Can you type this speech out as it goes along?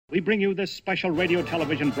We bring you this special radio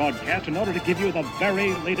television broadcast in order to give you the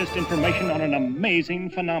very latest information on an amazing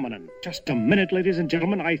phenomenon. Just a minute, ladies and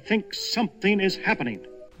gentlemen. I think something is happening.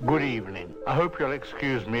 Good evening. I hope you'll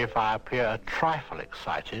excuse me if I appear a trifle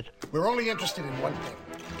excited. We're only interested in one thing.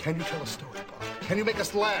 Can you tell a story, Bob? Can you make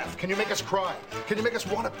us laugh? Can you make us cry? Can you make us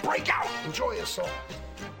want to break out? Enjoy a song.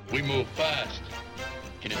 We move fast.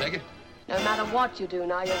 Can you take it? No matter what you do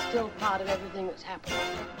now, you're still part of everything that's happening.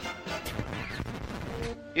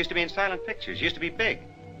 Used to be in silent pictures. Used to be big.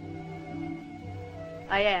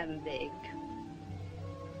 I am big.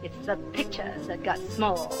 It's the pictures that got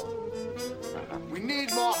small. We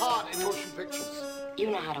need more heart in motion pictures.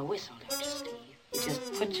 You know how to whistle, don't you, Steve? You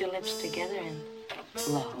just put your lips together and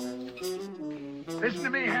blow. Listen to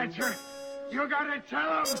me, Hatcher. You gotta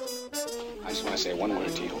tell him. I just want to say one word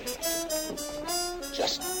to you.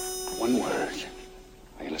 Just one word.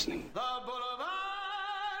 Are you listening? The Boulevard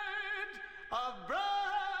of Broken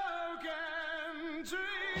Dreams.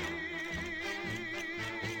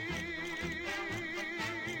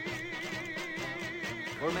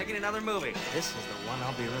 We're making another movie. This is the one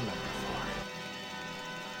I'll be remembered for.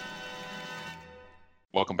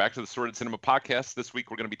 Welcome back to the Sordid Cinema Podcast. This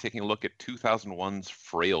week we're going to be taking a look at 2001's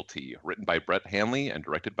Frailty, written by Brett Hanley and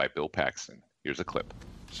directed by Bill Paxton. Here's a clip.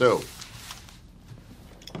 So,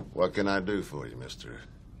 what can I do for you, Mr.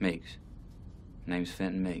 Meeks. Name's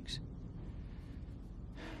Fenton Meeks.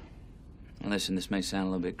 Listen, this may sound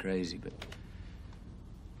a little bit crazy, but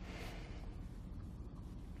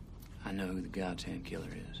I know who the goddamn killer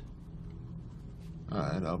is. All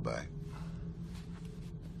right, I'll buy.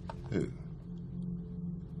 Who?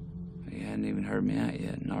 You hadn't even heard me out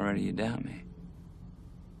yet, and already you doubt me.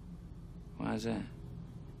 Why is that?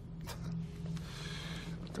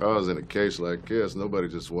 Because in a case like this, nobody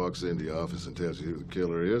just walks into the office and tells you who the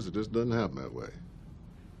killer is. It just doesn't happen that way.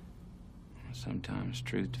 Sometimes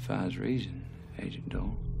truth defies reason, Agent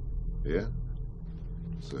Dole. Yeah?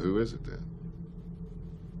 So who is it then?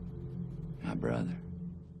 My brother.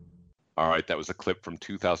 All right, that was a clip from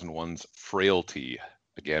 2001's Frailty,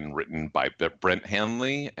 again written by Brent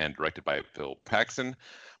Hanley and directed by Bill Paxton.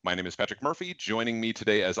 My name is Patrick Murphy. Joining me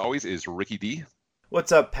today, as always, is Ricky D.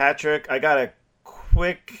 What's up, Patrick? I got a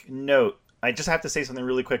quick note. I just have to say something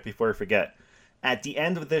really quick before I forget. At the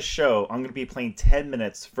end of this show, I'm going to be playing 10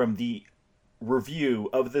 minutes from the review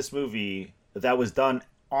of this movie that was done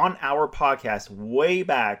on our podcast way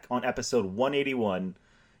back on episode 181.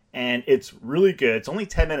 And it's really good. It's only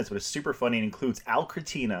 10 minutes, but it's super funny. It includes Al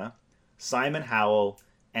Cretina, Simon Howell,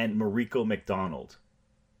 and Mariko McDonald.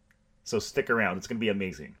 So stick around. It's going to be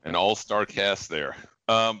amazing. An all-star cast there.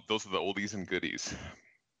 Those are the oldies and goodies.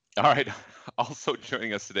 All right. Also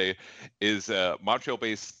joining us today is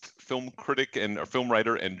Montreal-based film critic and film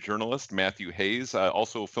writer and journalist Matthew Hayes,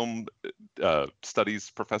 also film studies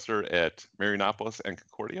professor at Marianopolis and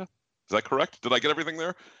Concordia. Is that correct? Did I get everything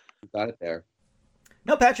there? You got it there.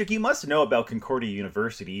 No, Patrick, you must know about Concordia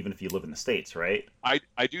University, even if you live in the States, right?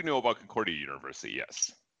 I do know about Concordia University,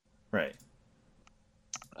 yes. Right.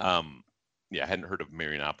 Yeah, I hadn't heard of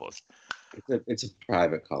Marianopolis. It's a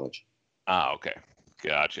private college. Ah, okay.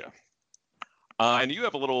 Gotcha. And you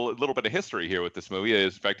have a little bit of history here with this movie. In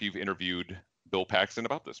fact, you've interviewed Bill Paxton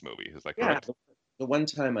about this movie. Is that correct? Yeah. The one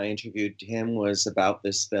time I interviewed him was about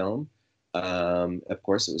this film. Of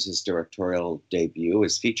course, it was his directorial debut,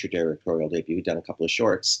 his feature directorial debut. He'd done a couple of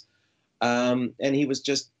shorts. And he was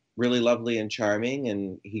just really lovely and charming,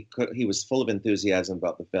 and he was full of enthusiasm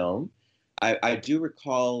about the film. I do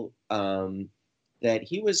recall that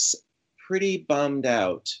he was pretty bummed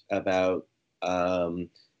out about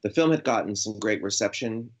the film had gotten some great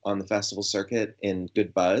reception on the festival circuit and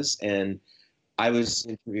good buzz, and I was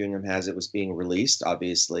interviewing him as it was being released,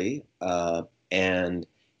 obviously, and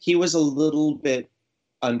he was a little bit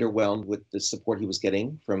underwhelmed with the support he was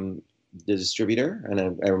getting from the distributor, and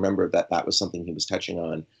I remember that was something he was touching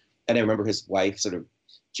on, and I remember his wife sort of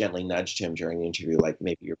gently nudged him during the interview, like,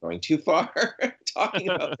 maybe you're going too far talking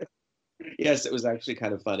about it. Yes, it was actually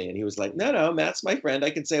kind of funny. And he was like, no, Matt's my friend.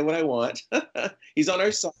 I can say what I want. He's on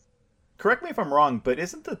our side. Correct me if I'm wrong, but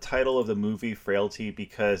isn't the title of the movie Frailty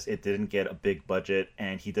because it didn't get a big budget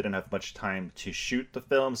and he didn't have much time to shoot the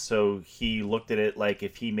film? So he looked at it like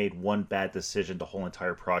if he made one bad decision, the whole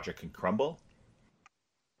entire project can crumble?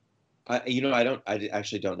 I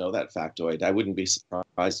actually don't know that factoid. I wouldn't be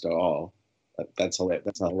surprised at all. That's hilarious.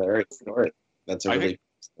 That's a hilarious story. That's a really good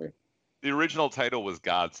story. The original title was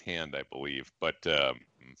God's Hand, I believe, but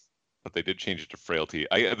but they did change it to Frailty.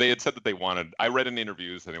 They had said that they wanted. I read in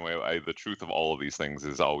interviews anyway. The truth of all of these things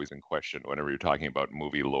is always in question whenever you're talking about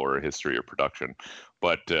movie lore, history, or production.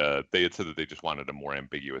 But they had said that they just wanted a more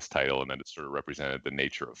ambiguous title, and then it sort of represented the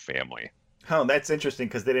nature of family. Oh, that's interesting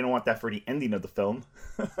because they didn't want that for the ending of the film.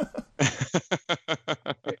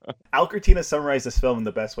 Al Cortina summarized this film in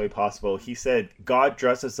the best way possible. He said, God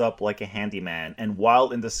dresses up like a handyman, and while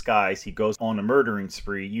in disguise, he goes on a murdering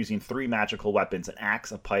spree using 3 magical weapons, an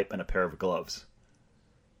axe, a pipe, and a pair of gloves.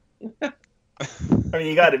 I mean,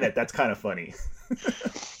 you gotta admit, that's kind of funny.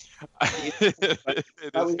 It is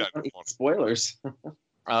kind of funny. Spoilers.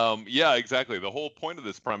 Yeah, exactly. The whole point of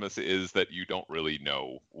this premise is that you don't really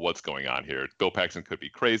know what's going on here. Bill Paxton could be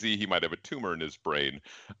crazy. He might have a tumor in his brain.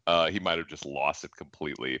 He might have just lost it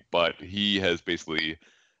completely. But he has basically,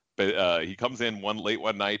 he comes in late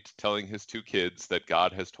one night telling his 2 kids that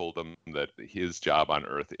God has told them that his job on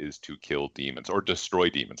Earth is to kill demons, or destroy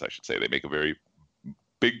demons, I should say. They make a very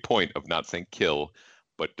big point of not saying kill,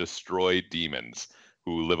 but destroy demons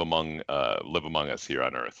who live among us here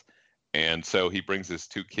on Earth. And so he brings his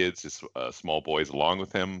 2 kids, his small boys, along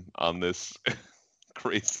with him on this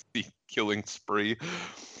crazy killing spree.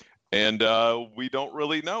 And we don't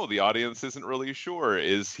really know. The audience isn't really sure.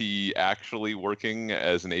 Is he actually working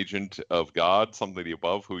as an agent of God, somebody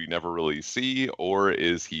above who you never really see? Or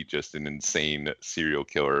is he just an insane serial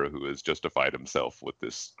killer who has justified himself with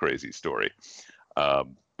this crazy story?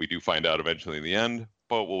 We do find out eventually in the end,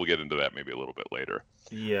 but we'll get into that maybe a little bit later.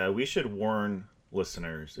 Yeah, we should warn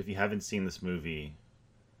listeners, if you haven't seen this movie,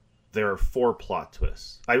 there are 4 plot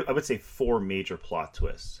twists. I would say 4 major plot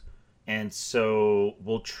twists. And so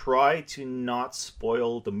we'll try to not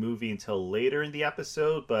spoil the movie until later in the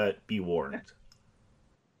episode, but be warned.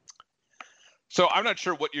 So I'm not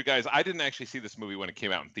sure what you guys... I didn't actually see this movie when it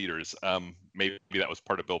came out in theaters. Maybe that was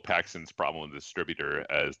part of Bill Paxton's problem with the distributor,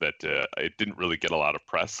 as that it didn't really get a lot of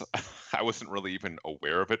press. I wasn't really even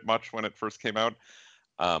aware of it much when it first came out.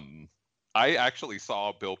 I actually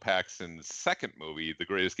saw Bill Paxton's second movie, The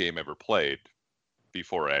Greatest Game Ever Played,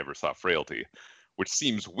 before I ever saw Frailty, which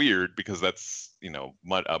seems weird because that's,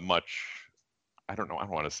 a much, I don't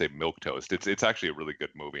want to say milquetoast. It's actually a really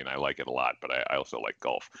good movie and I like it a lot, but I also like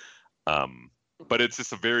golf. But it's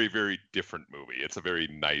just a very, very different movie. It's a very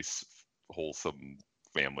nice, wholesome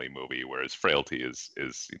family movie, whereas Frailty is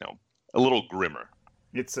a little grimmer.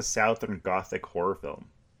 It's a Southern Gothic horror film.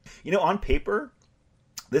 On paper,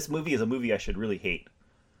 this movie is a movie I should really hate.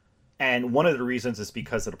 And one of the reasons is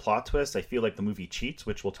because of the plot twist. I feel like the movie cheats,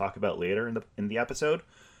 which we'll talk about later in the episode.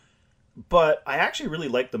 But I actually really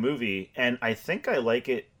like the movie, and I think I like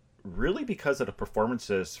it really because of the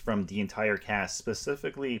performances from the entire cast,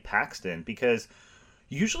 specifically Paxton, because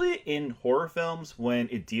usually in horror films, when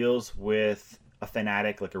it deals with a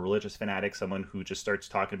fanatic, like a religious fanatic, someone who just starts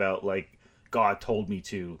talking about, like, God told me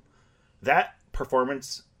to, that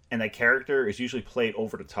performance and that character is usually played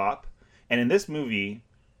over the top. And in this movie,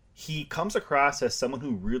 he comes across as someone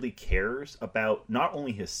who really cares about not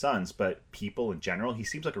only his sons, but people in general. He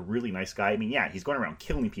seems like a really nice guy. I mean, yeah, he's going around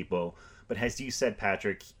killing people, but as you said,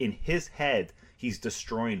 Patrick, in his head, he's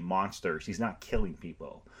destroying monsters. He's not killing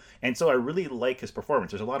people. And so I really like his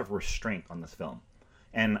performance. There's a lot of restraint on this film.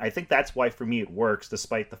 And I think that's why, for me, it works,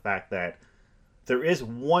 despite the fact that there is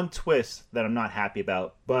one twist that I'm not happy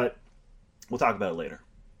about, but we'll talk about it later.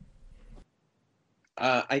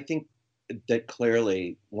 I think that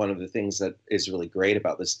clearly one of the things that is really great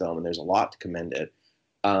about this film, and there's a lot to commend it,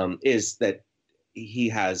 is that he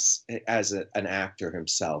has, as an actor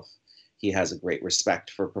himself, he has a great respect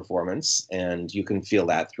for performance, and you can feel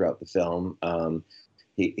that throughout the film.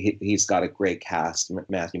 He's got a great cast,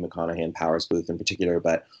 Matthew McConaughey and Powers Booth in particular,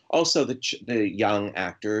 but also the young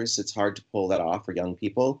actors. It's hard to pull that off for young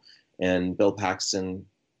people, and Bill Paxton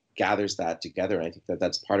gathers that together, and I think that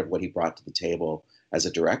that's part of what he brought to the table as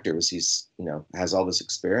a director, was he's, has all this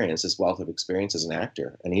experience, this wealth of experience as an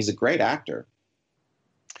actor, and he's a great actor.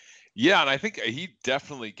 Yeah, and I think he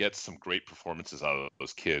definitely gets some great performances out of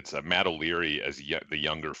those kids. Matt O'Leary as the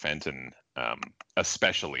younger Fenton,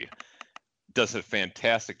 especially, does a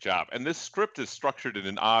fantastic job. And this script is structured in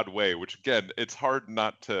an odd way, which, again, it's hard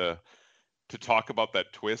not to talk about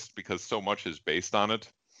that twist because so much is based on it.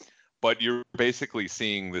 But you're basically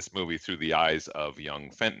seeing this movie through the eyes of young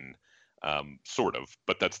Fenton. Sort of,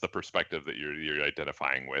 but that's the perspective that you're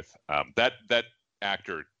identifying with. That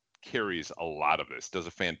actor carries a lot of this, does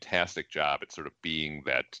a fantastic job at sort of being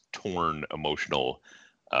that torn emotional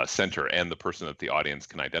center and the person that the audience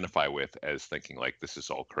can identify with as thinking like, this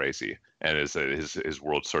is all crazy, and as his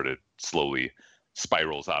world sort of slowly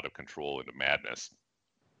spirals out of control into madness.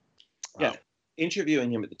 Yeah.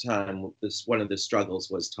 interviewing him at the time, one of the struggles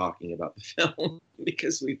was talking about the film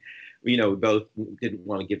because we both didn't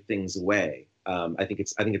want to give things away. I think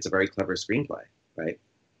it's a very clever screenplay, right?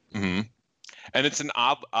 Mm-hmm. And it's an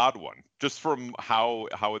odd one, just from how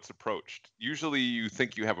it's approached. Usually, you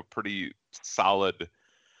think you have a pretty solid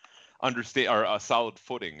a solid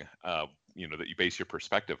footing, that you base your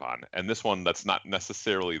perspective on. And this one, that's not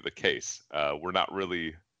necessarily the case. We're not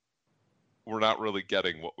really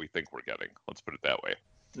getting what we think we're getting. Let's put it that way.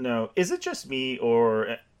 No, is it just me,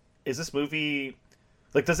 or is this movie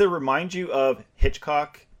does it remind you of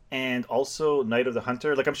Hitchcock? And also Night of the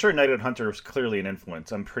Hunter. I'm sure Night of the Hunter is clearly an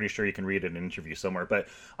influence. I'm pretty sure you can read it in an interview somewhere. But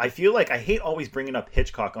I feel like I hate always bringing up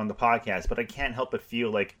Hitchcock on the podcast, but I can't help but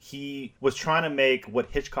feel like he was trying to make what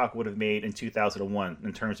Hitchcock would have made in 2001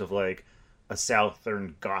 in terms of a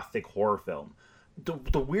Southern Gothic horror film.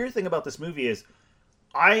 The weird thing about this movie is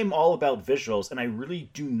I'm all about visuals, and I really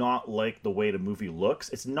do not like the way the movie looks.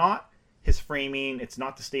 It's not his framing. It's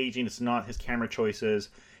not the staging. It's not his camera choices.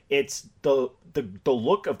 It's the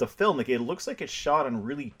look of the film. It looks like it's shot on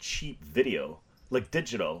really cheap video,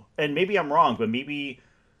 digital. And maybe I'm wrong, but maybe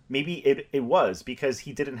it was because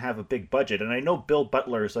he didn't have a big budget. And I know Bill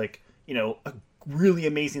Butler is a really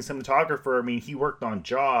amazing cinematographer. I mean, he worked on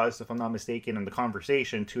Jaws, if I'm not mistaken, and The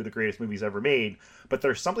Conversation, 2 of the greatest movies ever made. But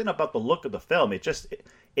there's something about the look of the film. It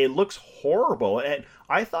looks horrible. And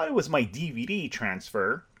I thought it was my DVD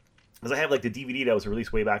transfer, because I have the DVD that was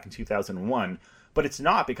released way back in 2001. But it's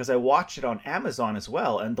not, because I watched it on Amazon as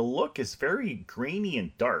well, and the look is very grainy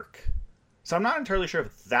and dark. So I'm not entirely sure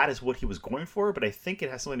if that is what he was going for, but I think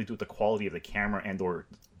it has something to do with the quality of the camera and or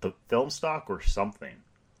the film stock or something.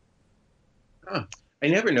 Huh. I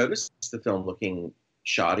never noticed the film looking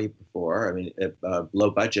shoddy before. I mean,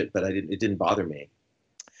 low budget, but it didn't bother me.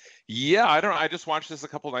 Yeah, I just watched this a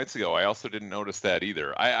couple nights ago. I also didn't notice that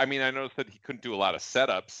either. I mean, I noticed that he couldn't do a lot of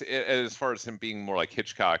setups. As far as him being more like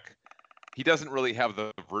Hitchcock, he doesn't really have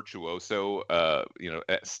the virtuoso,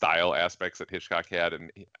 style aspects that Hitchcock had, and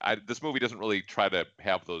this movie doesn't really try to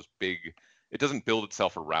have those big. It doesn't build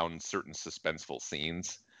itself around certain suspenseful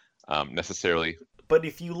scenes, necessarily. But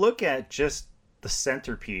if you look at just the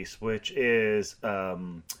centerpiece, which is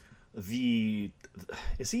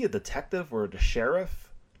is he a detective or the sheriff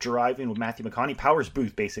driving with Matthew McConaughey? Powers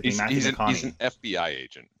Booth, basically. Matthew McConaughey. He's an FBI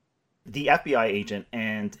agent. The FBI agent,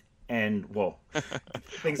 and well,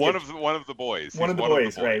 one of the boys. One of the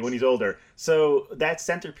boys, right? When he's older. So that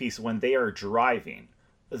centerpiece, when they are driving,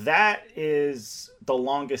 that is the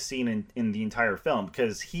longest scene in the entire film,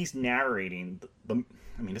 because he's narrating the.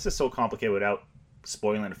 I mean, this is so complicated without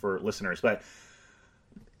spoiling it for listeners, but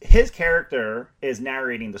his character is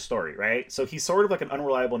narrating the story, right? So he's sort of like an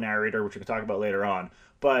unreliable narrator, which we can talk about later on.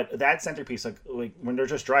 But that centerpiece, like when they're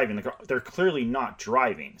just driving, they're clearly not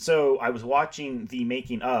driving. So I was watching the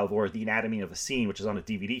making of, or the anatomy of a scene, which is on the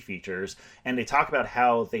DVD features, and they talk about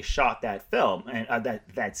how they shot that film and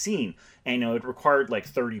that scene. And it required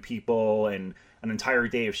 30 people and an entire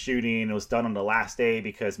day of shooting. It was done on the last day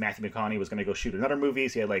because Matthew McConaughey was going to go shoot another movie.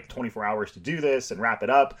 So he had 24 hours to do this and wrap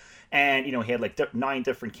it up. And he had 9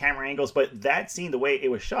 different camera angles. But that scene, the way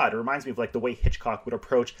it was shot, it reminds me of the way Hitchcock would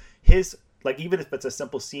approach his. Even if it's a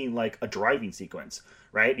simple scene like a driving sequence,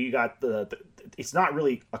 right? You got it's not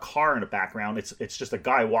really a car in the background. It's just a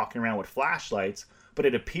guy walking around with flashlights, but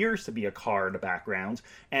it appears to be a car in the background.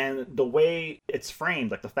 And the way it's framed,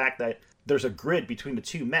 the fact that there's a grid between the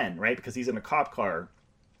two men, right? Because he's in a cop car,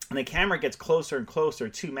 and the camera gets closer and closer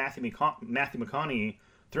to Matthew McConaughey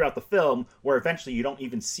throughout the film, where eventually you don't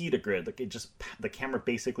even see the grid. The camera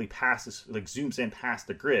basically passes, zooms in past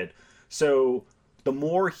the grid. So the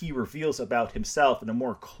more he reveals about himself and the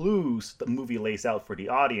more clues the movie lays out for the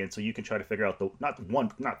audience, so you can try to figure out not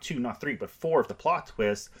 1, not 2, not 3, but 4 of the plot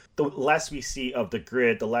twists, the less we see of the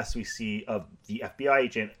grid, the less we see of the FBI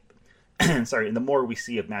agent, sorry, and the more we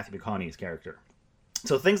see of Matthew McConaughey's character.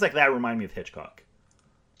 So things like that remind me of Hitchcock.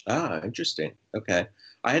 Ah, interesting. Okay.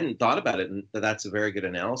 I hadn't thought about it, and that's a very good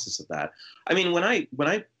analysis of that. I mean, when I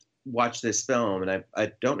watch this film, and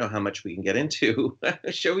I don't know how much we can get into,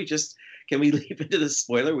 can we leap into the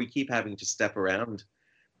spoiler? We keep having to step around.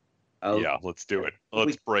 Yeah, let's do it.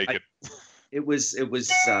 Let's break it. It was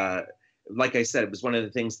like I said, it was one of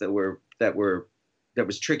the things that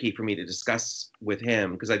was tricky for me to discuss with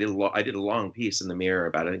him, because I did a long piece in the Mirror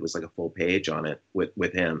about it. I think it was a full page on it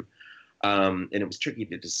with him, and it was tricky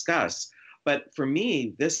to discuss. But for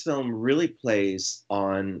me, this film really plays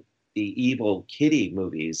on the evil Kitty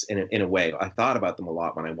movies in a way. I thought about them a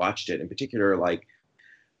lot when I watched it, in particular,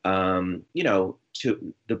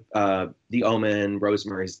 to The Omen,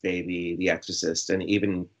 Rosemary's Baby, The Exorcist, and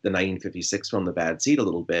even the 1956 film The Bad Seed a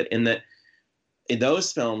little bit, in that in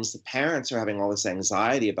those films, the parents are having all this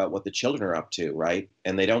anxiety about what the children are up to, right?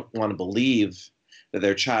 And they don't want to believe that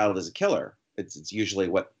their child is a killer. It's usually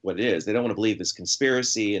what it is. They don't want to believe this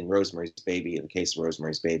conspiracy in Rosemary's Baby, in the case of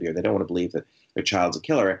Rosemary's Baby, or they don't want to believe that their child's a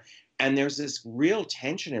killer. And there's this real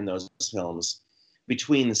tension in those films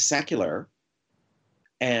between the secular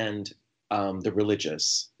and the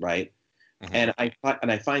religious, right? Mm-hmm.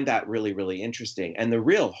 And I find that really, really interesting. And the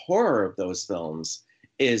real horror of those films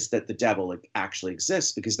is that the devil actually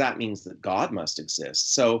exists, because that means that God must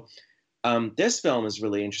exist. So this film is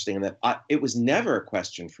really interesting in that it was never a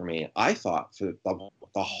question for me. I thought for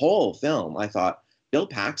the whole film, I thought Bill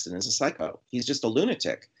Paxton is a psycho. He's just a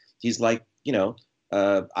lunatic. He's like,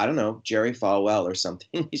 I don't know, Jerry Falwell or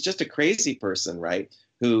something. He's just a crazy person, right?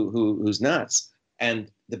 Who's nuts.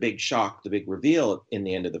 And the big shock, the big reveal in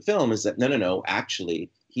the end of the film is that no,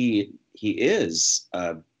 actually he is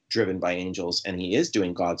driven by angels, and he is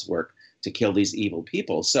doing God's work to kill these evil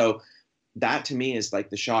people. So that to me is like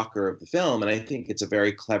the shocker of the film. And I think it's a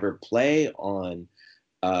very clever play on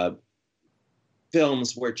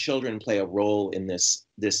films where children play a role in this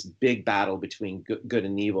big battle between good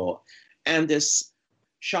and evil, and this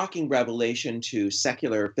shocking revelation to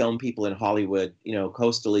secular film people in Hollywood,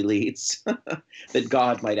 coastal elites, that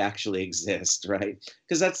God might actually exist, right?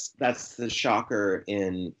 Because that's the shocker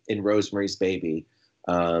in Rosemary's Baby.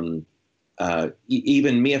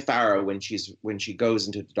 Even Mia Farrow, when she goes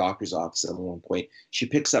into the doctor's office at one point, she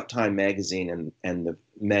picks up Time magazine, and the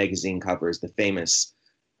magazine cover is the famous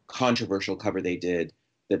controversial cover they did.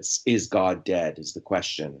 That's "Is God Dead?" is the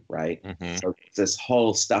question, right? Mm-hmm. So this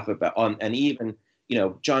whole stuff about and even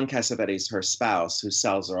John Cassavetes, her spouse, who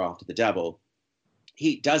sells her off to the devil.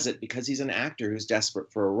 He does it because he's an actor who's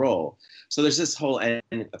desperate for a role. So there's this whole, and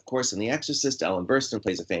of course in The Exorcist, Ellen Burstyn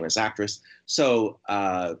plays a famous actress. So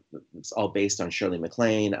it's all based on Shirley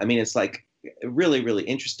MacLaine. I mean, it's like really, really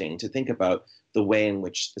interesting to think about the way in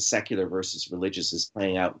which the secular versus religious is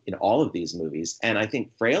playing out in all of these movies. And I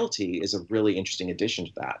think Frailty is a really interesting addition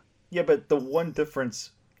to that. Yeah, but the one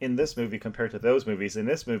difference in this movie compared to those movies, in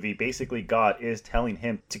this movie, basically God is telling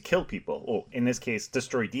him to kill people, or in this case,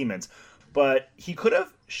 destroy demons. But he could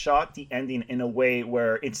have shot the ending in a way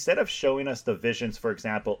where instead of showing us the visions, for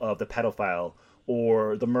example, of the pedophile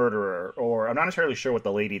or the murderer, or I'm not entirely sure what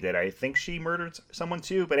the lady did. I think she murdered someone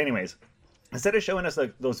too. But anyways, instead of showing us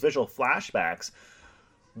those visual flashbacks,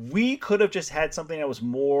 we could have just had something that was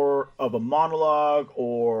more of a monologue,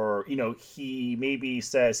 or, he maybe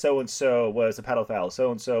says so-and-so was a pedophile,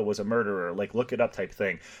 so-and-so was a murderer, like look it up type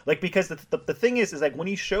thing. Like, because the thing is like when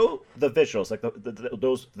you show the visuals, like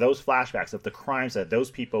those flashbacks of the crimes that those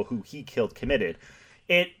people who he killed committed,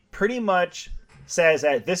 it pretty much says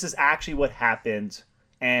that this is actually what happened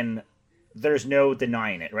and there's no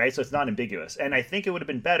denying it, right? So it's not ambiguous. And I think it would have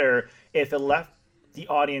been better if it left the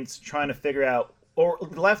audience trying to figure out, or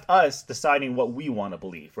left us deciding what we want to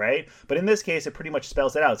believe, right? But in this case, it pretty much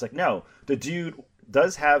spells it out. It's like, no, the dude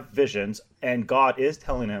does have visions, and God is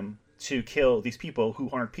telling him to kill these people who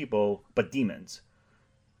aren't people, but demons.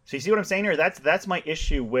 So you see what I'm saying here? That's my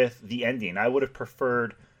issue with the ending. I would have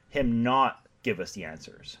preferred him not give us the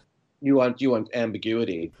answers. You want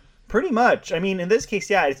ambiguity. Pretty much. I mean, in this case,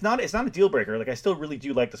 yeah, it's not a deal breaker. Like, I still really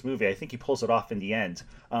do like this movie. I think he pulls it off in the end.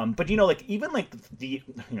 But even the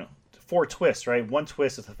 4 twists, right? One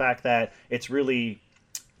twist is the fact that it's really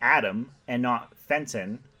Adam and not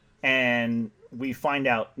Fenton, and we find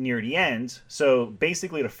out near the end. So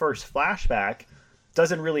basically, the first flashback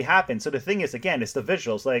doesn't really happen. So the thing is, again, it's the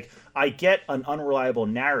visuals. Like, I get an unreliable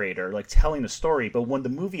narrator, like, telling the story, but when the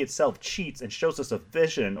movie itself cheats and shows us a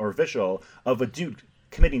vision or visual of a dude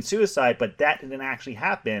committing suicide, but that didn't actually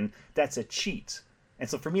happen, that's a cheat. And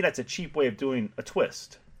so for me, that's a cheap way of doing a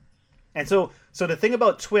twist. And so the thing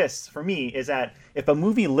about twists for me is that if a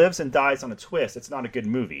movie lives and dies on a twist, it's not a good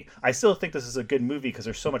movie. I still think this is a good movie because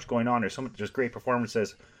there's so much going on. There's great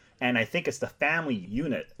performances. And I think it's the family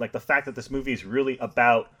unit. Like, the fact that this movie is really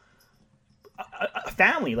about a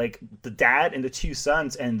family, like the dad and the 2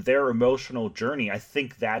 sons and their emotional journey. I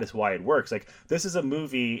think that is why it works. Like, this is a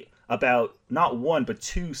movie about not 1, but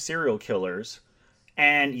 2 serial killers.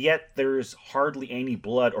 And yet there's hardly any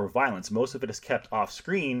blood or violence. Most of it is kept off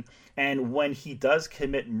screen. And when he does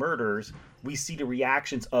commit murders, we see the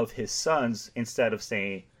reactions of his sons instead of,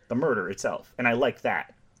 say, the murder itself. And I like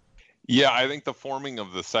that. Yeah, I think the forming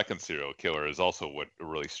of the second serial killer is also what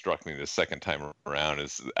really struck me the second time around.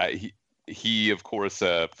 Is he of course,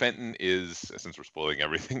 Fenton is, since we're spoiling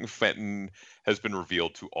everything, Fenton has been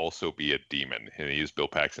revealed to also be a demon. And he is Bill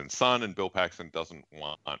Paxton's son, and Bill Paxton doesn't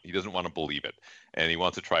want to believe it. And he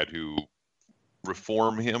wants to try to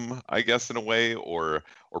reform him, I guess, in a way, or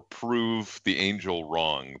prove the angel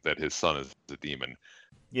wrong that his son is a demon.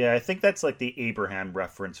 Yeah, I think that's like the Abraham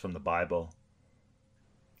reference from the Bible.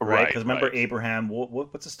 Right? Because remember Abraham,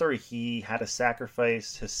 what's the story? He had to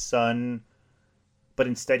sacrifice his son, but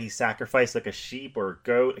instead he sacrificed like a sheep or a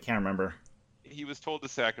goat. I can't remember. He was told to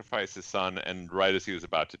sacrifice his son, and right as he was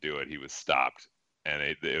about to do it, he was stopped. And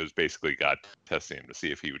it was basically God testing him to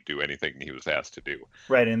see if he would do anything he was asked to do.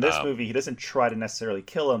 Right. In this movie, he doesn't try to necessarily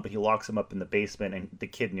kill him, but he locks him up in the basement, and the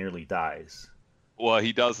kid nearly dies. Well,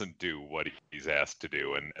 he doesn't do what he's asked to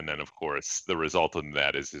do, and then, of course, the result of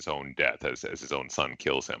that is his own death, as his own son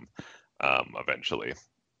kills him eventually.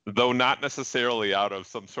 Though not necessarily out of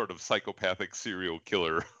some sort of psychopathic serial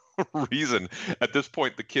killer reason. At this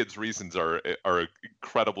point, the kid's reasons are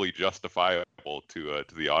incredibly justifiable to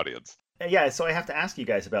the audience. Yeah, so I have to ask you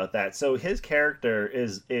guys about that. So his character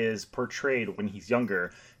is portrayed when he's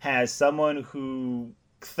younger as someone who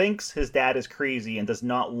thinks his dad is crazy and does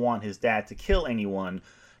not want his dad to kill anyone.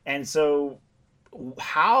 And so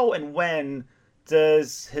how and when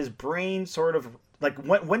does his brain sort of, like,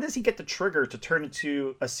 when does he get the trigger to turn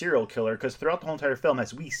into a serial killer? Because throughout the whole entire film,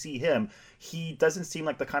 as we see him, he doesn't seem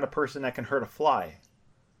like the kind of person that can hurt a fly.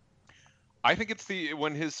 I think it's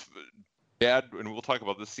when his dad, and we'll talk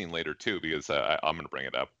about this scene later too, because I'm going to bring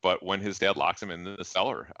it up, but when his dad locks him in the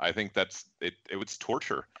cellar, I think that's it. It was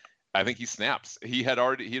torture. I think he snaps. He had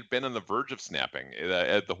been on the verge of snapping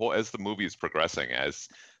as the movie is progressing, as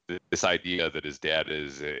this idea that his dad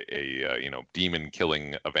is a demon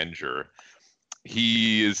killing avenger.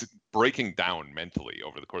 He is breaking down mentally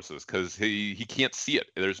over the course of this because he can't see it.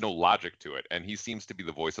 There's no logic to it, and he seems to be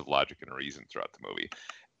the voice of logic and reason throughout the movie.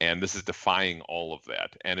 And this is defying all of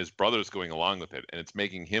that. And his brother's going along with it, and it's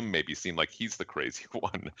making him maybe seem like he's the crazy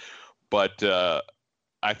one. But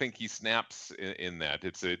I think he snaps in that.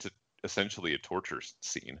 It's essentially a torture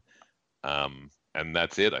scene. And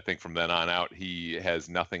that's it. I think from then on out, he has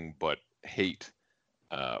nothing but hate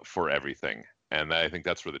for everything. And I think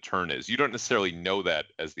that's where the turn is. You don't necessarily know that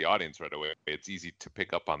as the audience right away. It's easy to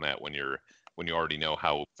pick up on that when you already know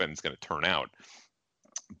how Fenton's going to turn out.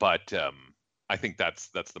 But I think that's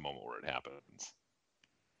the moment where it happens.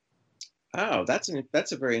 Oh, that's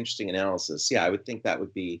a very interesting analysis. Yeah, I would think that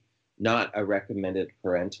would be not a recommended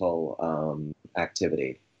parental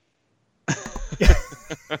activity.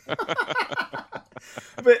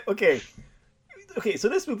 But okay, so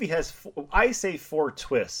this movie has, I say, 4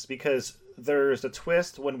 twists, because there's a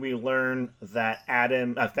twist when we learn that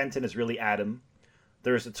Fenton is really Adam.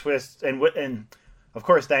 There's a twist, and of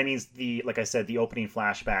course that means like I said, the opening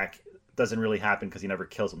flashback doesn't really happen because he never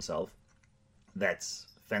kills himself. That's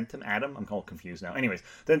Fenton, Adam? I'm all confused now. Anyways,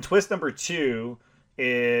 then twist number 2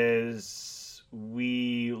 is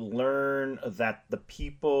we learn that the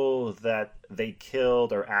people that they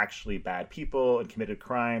killed are actually bad people and committed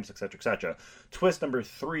crimes, etc., etc. Twist number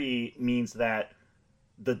 3 means that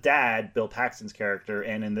the dad, Bill Paxton's character,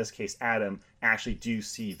 and in this case Adam, actually do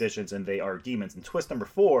see visions and they are demons. And twist number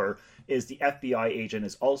 4 is the FBI agent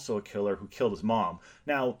is also a killer who killed his mom.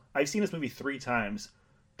 Now, I've seen this movie 3 times.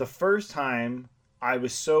 The first time, I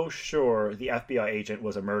was so sure the FBI agent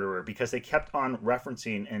was a murderer because they kept on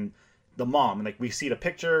referencing and the mom, and like we see the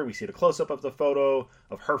picture, we see the close-up of the photo,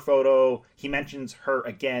 of her photo. He mentions her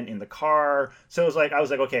again in the car. So I was like,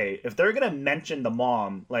 okay, if they're gonna mention the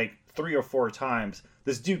mom like 3 or 4 times,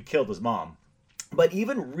 this dude killed his mom. But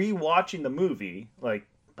even rewatching the movie, like,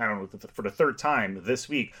 I don't know, for the 3rd time this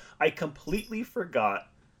week, I completely forgot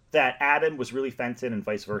that Adam was really Fenton and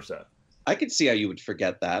vice versa. I could see how you would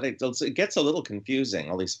forget that. It gets a little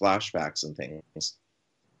confusing, all these flashbacks and things.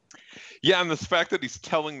 Yeah, and the fact that he's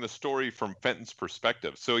telling the story from Fenton's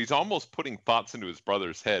perspective. So he's almost putting thoughts into his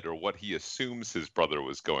brother's head, or what he assumes his brother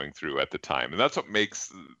was going through at the time. And that's what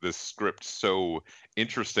makes this script so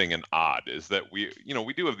interesting and odd, is that we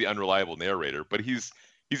do have the unreliable narrator, but he's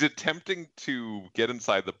attempting to get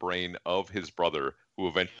inside the brain of his brother, who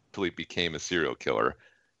eventually became a serial killer,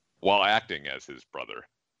 while acting as his brother.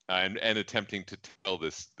 And attempting to tell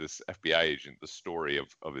this FBI agent the story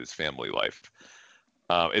of his family life.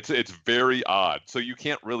 It's very odd. So you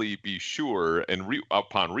can't really be sure, and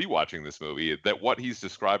upon rewatching this movie, that what he's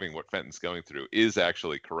describing, what Fenton's going through, is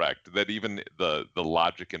actually correct. That even the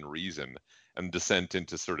logic and reason and descent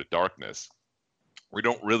into sort of darkness, we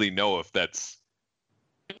don't really know if that's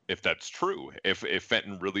true. If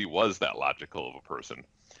Fenton really was that logical of a person.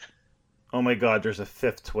 Oh my God! There's a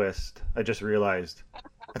 5th twist. I just realized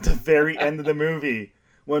at the very end of the movie,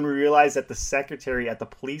 when we realize that the secretary at the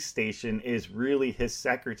police station is really his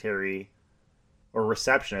secretary or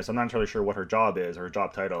receptionist. I'm not entirely sure what her job is or her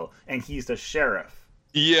job title. And he's the sheriff.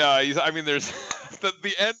 Yeah, there's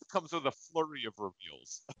the end comes with a flurry of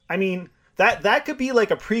reveals. I mean, that could be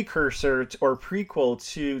like a precursor or prequel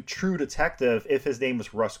to True Detective if his name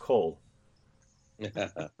was Russ Cole.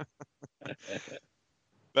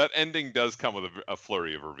 That ending does come with a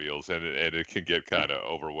flurry of reveals, and it can get kind of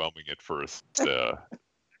overwhelming at first.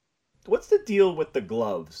 What's the deal with the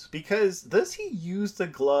gloves? Because does he use the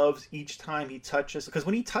gloves each time he touches? Because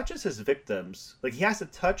when he touches his victims, like he has to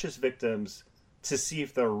touch his victims to see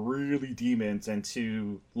if they're really demons and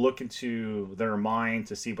to look into their mind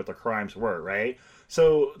to see what the crimes were, right?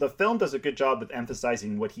 So the film does a good job of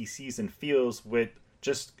emphasizing what he sees and feels with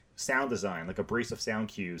just sound design, like abrasive sound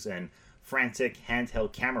cues and frantic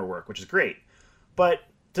handheld camera work, which is great. But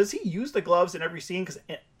does he use the gloves in every scene? Because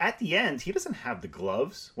at the end, he doesn't have the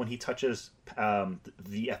gloves when he touches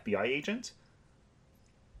the FBI agent.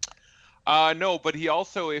 No, but he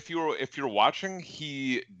also, if you're watching,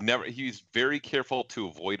 he's very careful to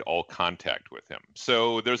avoid all contact with him.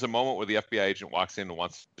 So there's a moment where the FBI agent walks in and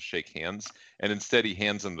wants to shake hands, and instead he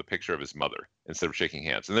hands him the picture of his mother instead of shaking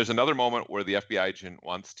hands. And there's another moment where the FBI agent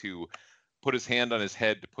wants to put his hand on his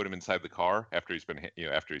head to put him inside the car after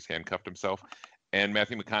he's handcuffed himself. And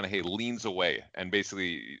Matthew McConaughey leans away and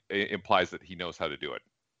basically implies that he knows how to do it.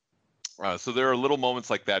 So there are little moments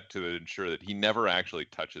like that to ensure that he never actually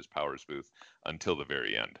touches Powers Booth until the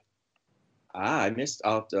very end. I missed.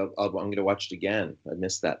 I'm going to watch it again. I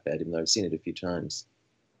missed that bit, even though I've seen it a few times.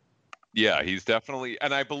 Yeah, he's definitely,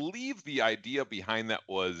 and I believe the idea behind that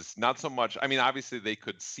was not so much, obviously they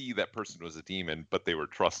could see that person was a demon, but they were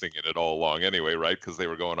trusting in it all along anyway, right? Because they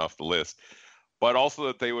were going off the list. But also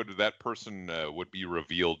that that person would be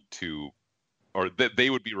revealed to, or that they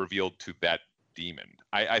would be revealed to that demon.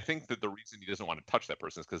 I think that the reason he doesn't want to touch that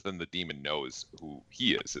person is because then the demon knows who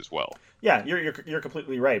he is as well. Yeah, you're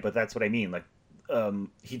completely right, but that's what I mean. Like,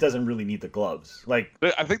 he doesn't really need the gloves. Like,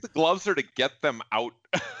 I think the gloves are to get them out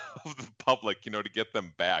of the public, to get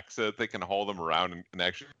them back so that they can haul them around and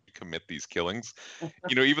actually commit these killings.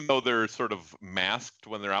 Even though they're sort of masked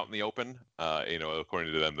when they're out in the open,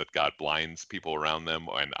 according to them, that God blinds people around them.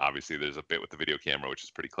 And obviously there's a bit with the video camera, which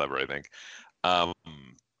is pretty clever, I think.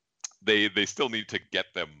 They still need to get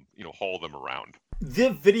them, haul them around. The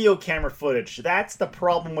video camera footage, that's the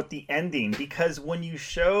problem with the ending, because when you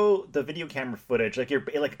show the video camera footage,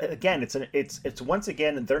 again, it's once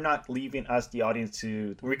again, they're not leaving us, the audience,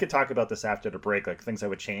 to, we could talk about this after the break, like things I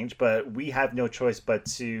would change, but we have no choice but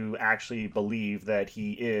to actually believe that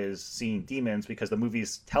he is seeing demons because the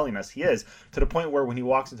movie's telling us he is, to the point where when he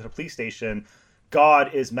walks into the police station,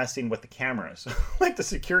 God is messing with the cameras, like the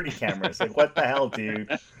security cameras. Like, what the hell, dude?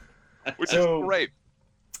 Which is great.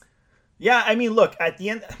 Yeah, look, at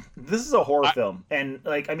the end, this is a horror film. And,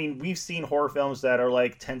 we've seen horror films that are,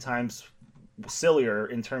 10 times sillier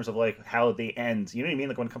in terms of, how they end. You know what I mean?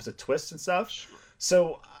 Like, when it comes to twists and stuff. Sure.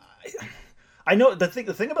 So, I know, the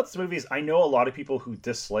thing about this movie is I know a lot of people who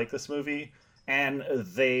dislike this movie. And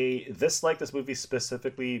they dislike this movie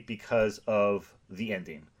specifically because of the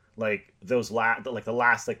ending. Like, the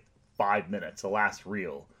last 5 minutes, the last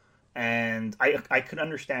reel. And I could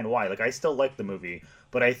understand why. Like, I still like the movie,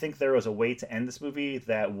 but I think there was a way to end this movie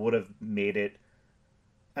that would have made it,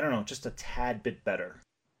 I don't know, just a tad bit better.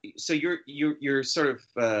 So you're sort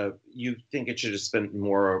of you think it should have been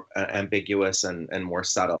more ambiguous and more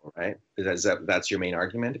subtle, right? That's your main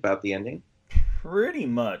argument about the ending? Pretty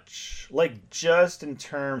much. Like, just in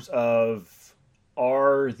terms of,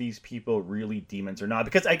 are these people really demons or not?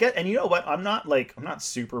 Because I get, and you know what, I'm not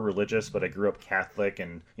super religious, but I grew up Catholic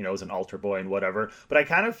and, was an altar boy and whatever. But I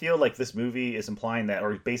kind of feel like this movie is implying that,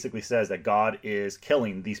 or basically says that God is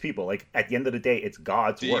killing these people. Like, at the end of the day, it's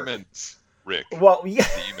God's work. Demons, Rick. Well, yeah.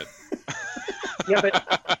 Demons. Yeah,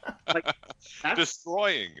 but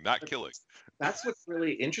destroying, not killing. That's what's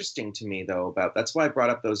really interesting to me, though. That's why I brought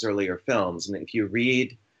up those earlier films. And if you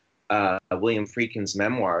read William Friedkin's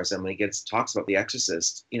memoirs, and when he talks about The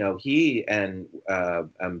Exorcist, he and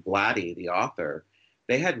Blatty, the author,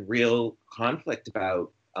 they had real conflict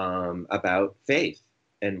about faith,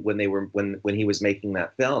 and when he was making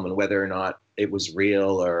that film, and whether or not it was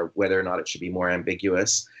real or whether or not it should be more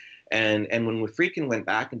ambiguous. And when Friedkin went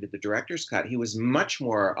back and did the director's cut, he was much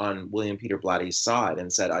more on William Peter Blatty's side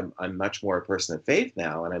and said, I'm much more a person of faith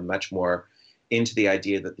now, and I'm much more into the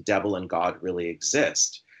idea that the devil and God really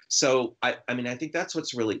exist. So, I think that's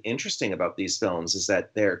what's really interesting about these films, is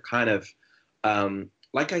that they're kind of,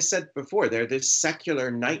 like I said before, they're this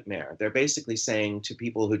secular nightmare. They're basically saying to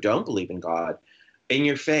people who don't believe in God, in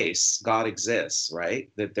your face, God exists, right?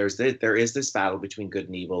 That there is this battle between good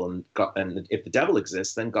and evil, and if the devil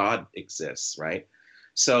exists, then God exists, right?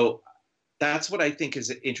 So that's what I think is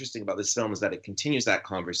interesting about this film, is that it continues that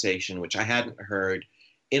conversation, which I hadn't heard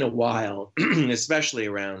in a while, especially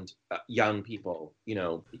around young people,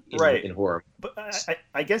 in horror. But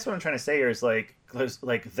I guess what I'm trying to say here is like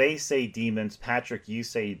they say demons, Patrick, you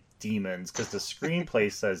say demons because the screenplay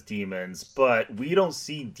says demons, but we don't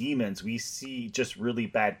see demons. We see just really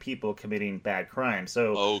bad people committing bad crimes.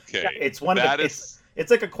 So it's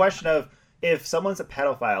it's like a question of, if someone's a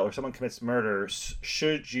pedophile or someone commits murder,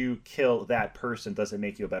 should you kill that person? Does it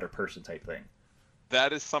make you a better person, type thing?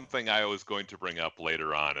 That is something I was going to bring up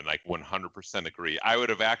later on, and I 100% agree. I would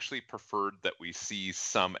have actually preferred that we see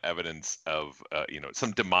some evidence of,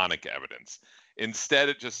 some demonic evidence. Instead,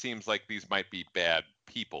 it just seems like these might be bad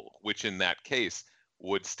people, which in that case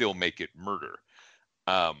would still make it murder,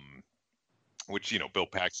 which, Bill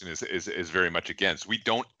Paxton is very much against. We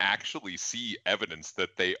don't actually see evidence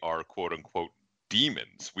that they are, quote unquote,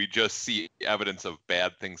 demons. We just see evidence of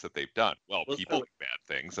bad things that they've done. Well, people do bad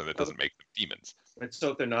things, and that doesn't make them demons.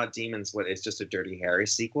 So if they're not demons, what, it's just a Dirty Harry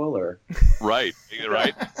sequel, or? Right.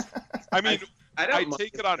 I mean, I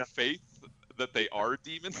take it on faith that they are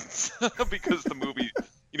demons because the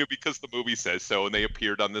movie says so, and they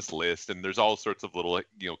appeared on this list, and there's all sorts of little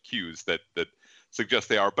cues that suggest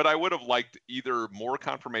they are. But I would have liked either more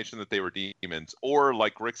confirmation that they were demons, or,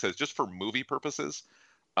 like Rick says, just for movie purposes,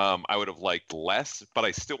 I would have liked less, but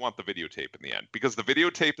I still want the videotape in the end, because the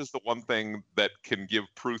videotape is the one thing that can give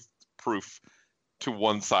proof to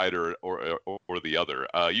one side or the other.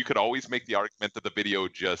 You could always make the argument that the video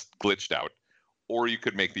just glitched out, or you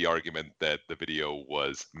could make the argument that the video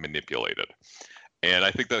was manipulated. And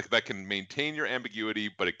I think that can maintain your ambiguity,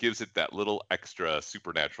 but it gives it that little extra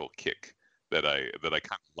supernatural kick that I kind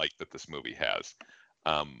of like that this movie has.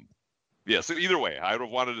 So either way, I would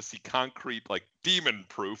have wanted to see concrete, like, demon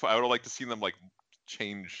proof. I would have liked to see them, like,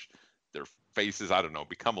 change their faces. I don't know,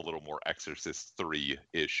 become a little more Exorcist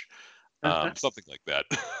 3-ish, something like that.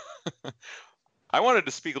 I wanted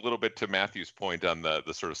to speak a little bit to Matthew's point on the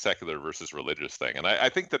sort of secular versus religious thing. And I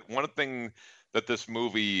think that one thing that this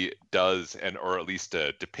movie does, or at least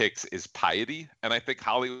depicts, is piety. And I think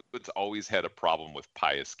Hollywood's always had a problem with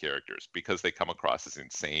pious characters because they come across as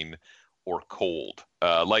insane or cold.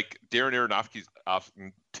 Like Darren Aronofsky's,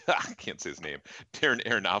 I can't say his name, Darren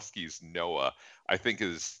Aronofsky's Noah, I think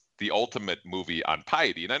is the ultimate movie on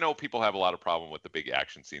piety. And I know people have a lot of problem with the big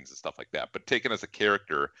action scenes and stuff like that, but taken as a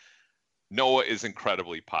character, Noah is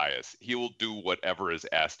incredibly pious. He will do whatever is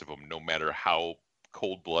asked of him, no matter how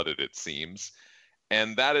cold-blooded it seems.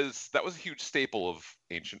 And that was a huge staple of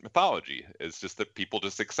ancient mythology. It's just that people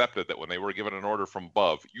just accepted that when they were given an order from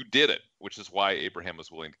above, you did it, which is why Abraham was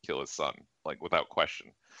willing to kill his son, like, without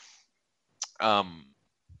question. And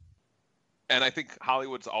I think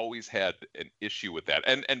Hollywood's always had an issue with that.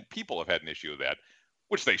 And people have had an issue with that,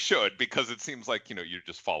 which they should, because it seems like, you're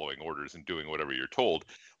just following orders and doing whatever you're told.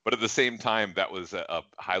 But at the same time, that was a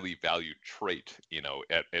highly valued trait,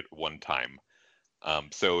 at one time.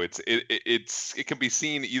 So it can be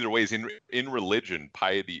seen either ways. In religion,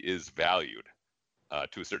 piety is valued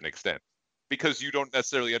to a certain extent, because you're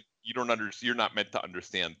not meant to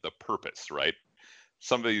understand the purpose, right?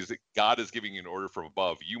 God is giving you an order from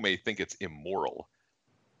above. You may think it's immoral,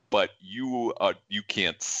 but you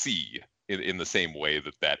can't see in the same way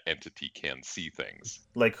that entity can see things.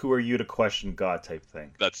 Like, who are you to question God type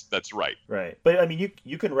thing. That's right. Right. But I mean,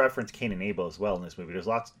 you can reference Cain and Abel as well in this movie.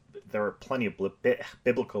 There are plenty of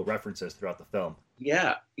biblical references throughout the film.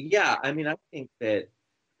 Yeah. I mean, I think that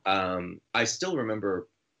I still remember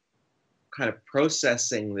kind of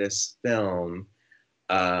processing this film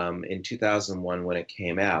in 2001 when it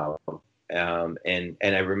came out. And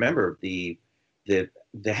I remember the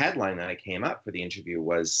headline that I came up for the interview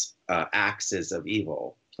was Axes of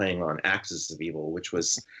Evil, playing on Axes of Evil, which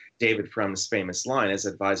was David Frum's famous line as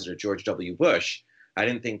advisor to George W. Bush. I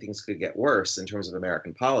didn't think things could get worse in terms of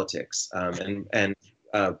American politics. And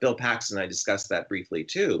Bill Paxton and I discussed that briefly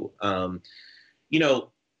too. And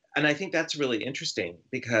I think that's really interesting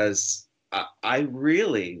because I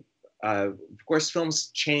really, of course,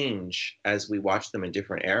 films change as we watch them in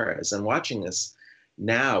different eras. And watching this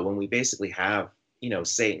now, when we basically have,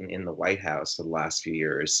 Satan in the White House for the last few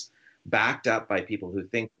years, backed up by people who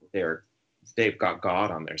think they've got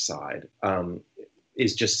God on their side,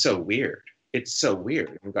 is just so weird. It's so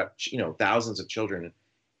weird. We've got, thousands of children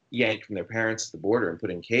yanked from their parents at the border and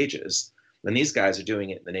put in cages. And these guys are doing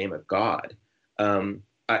it in the name of God.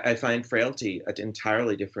 I find Frailty an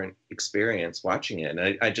entirely different experience watching it.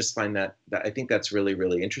 And I just find that I think that's really,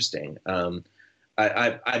 really interesting.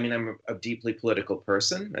 I mean, I'm a deeply political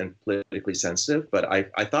person and politically sensitive, but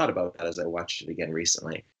I thought about that as I watched it again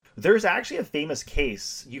recently. There's actually a famous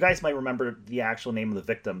case. You guys might remember the actual name of the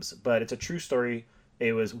victims, but it's a true story.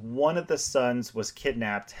 It was one of the sons was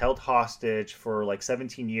kidnapped, held hostage for like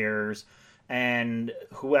 17 years, and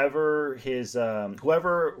whoever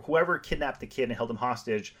kidnapped the kid and held him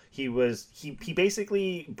hostage, he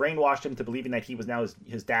basically brainwashed him to believing that he was now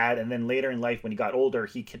his dad. And then later in life, when he got older,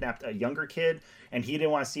 he kidnapped a younger kid, and he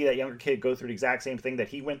didn't want to see that younger kid go through the exact same thing that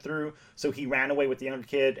he went through. So he ran away with the younger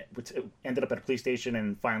kid, which ended up at a police station,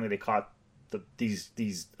 and finally they caught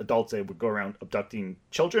these adults that would go around abducting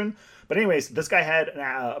children. But anyways, this guy had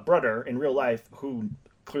a brother in real life who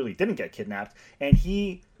clearly didn't get kidnapped, and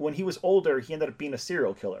when he was older, he ended up being a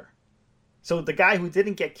serial killer. So the guy who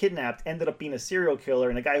didn't get kidnapped ended up being a serial killer,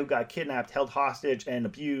 and the guy who got kidnapped, held hostage, and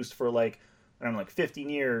abused for like 15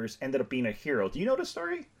 years ended up being a hero. Do you know the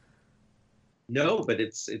story? No, but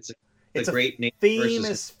it's a great name.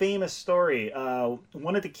 Famous story.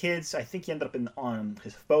 One of the kids, I think he ended up on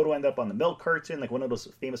his photo ended up on the milk carton, like one of those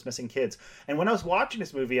famous missing kids. And when I was watching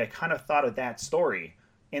this movie, I kind of thought of that story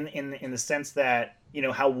in the sense that, you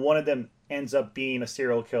know, how one of them ends up being a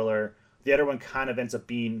serial killer, the other one kind of ends up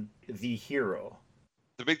being the hero.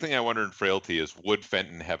 The big thing I wonder in Frailty is, would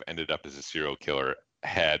Fenton have ended up as a serial killer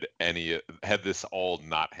had this all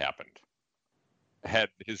not happened? Had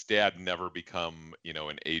his dad never become, you know,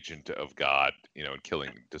 an agent of God, you know,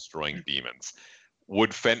 and destroying demons?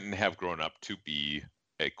 Would Fenton have grown up to be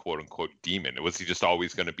a quote unquote demon? Was he just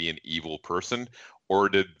always going to be an evil person? Or were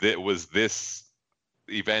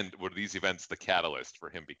these events the catalyst for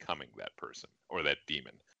him becoming that person or that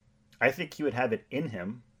demon? I think he would have it in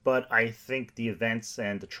him, but I think the events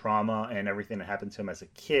and the trauma and everything that happened to him as a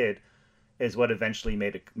kid is what eventually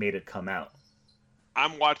made it come out.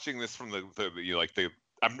 I'm watching this from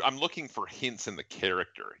I'm looking for hints in the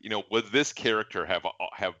character. You know, would this character have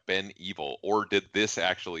been evil, or did this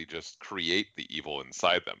actually just create the evil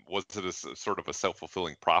inside them? Was it a sort of a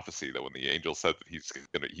self-fulfilling prophecy that when the angel said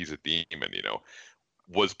that he's a demon, you know,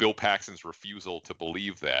 was Bill Paxton's refusal to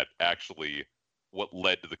believe that actually what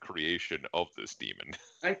led to the creation of this demon?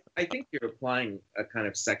 I think you're applying a kind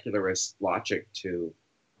of secularist logic to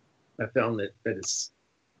a film that is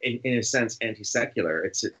in a sense anti-secular.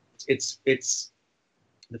 It's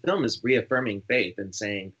the film is reaffirming faith and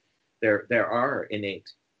saying there are innate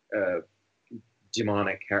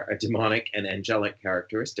demonic and angelic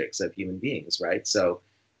characteristics of human beings, right? So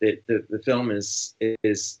the film is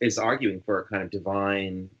arguing for a kind of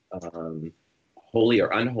divine, holy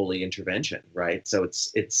or unholy intervention, right? So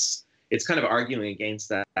it's kind of arguing against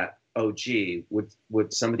that. Oh, gee,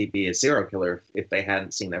 would somebody be a serial killer if they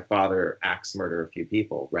hadn't seen their father axe murder a few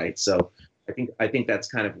people, right? So I think that's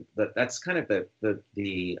kind of the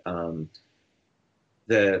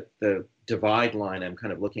divide line I'm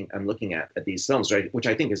looking at these films, right? Which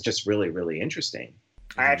I think is just really, really interesting.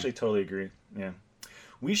 I actually totally agree. Yeah,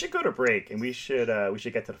 we should go to break and we should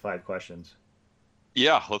get to the 5 questions.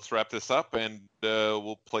 Yeah, let's wrap this up and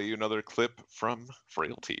we'll play you another clip from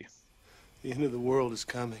Frailty. The end of the world is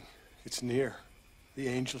coming. It's near. The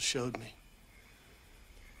angel showed me.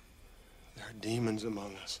 There are demons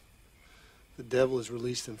among us. The devil has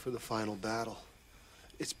released them for the final battle.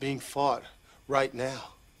 It's being fought right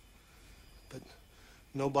now. But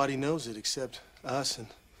nobody knows it except us and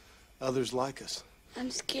others like us. I'm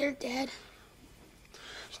scared, Dad.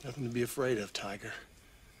 There's nothing to be afraid of, Tiger.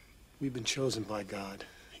 We've been chosen by God.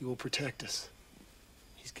 He will protect us.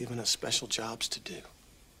 He's given us special jobs to do.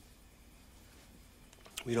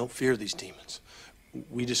 We don't fear these demons.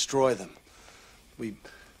 We destroy them. We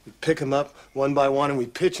pick them up one by one and we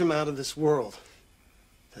pitch them out of this world.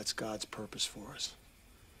 That's God's purpose for us.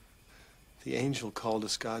 The angel called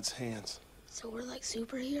us God's hands. So we're like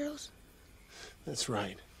superheroes? That's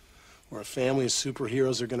right. We're a family of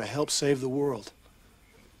superheroes that are going to help save the world.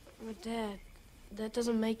 But Dad, that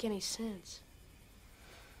doesn't make any sense.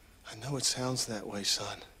 I know it sounds that way,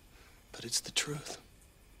 son, but it's the truth.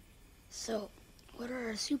 So, what are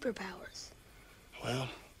our superpowers? Well,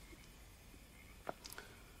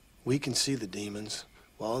 we can see the demons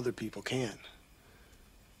while other people can't.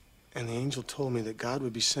 And the angel told me that God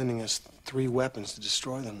would be sending us 3 weapons to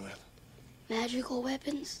destroy them with. Magical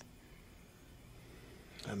weapons?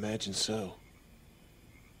 I imagine so.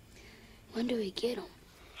 When do we get them?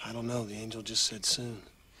 I don't know. The angel just said soon.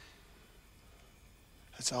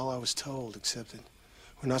 That's all I was told, except that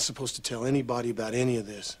we're not supposed to tell anybody about any of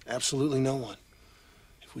this. Absolutely no one.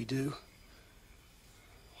 If we do,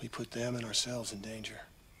 we put them and ourselves in danger.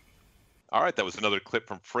 All right, that was another clip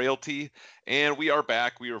from Frailty, and we are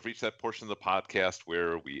back. We have reached that portion of the podcast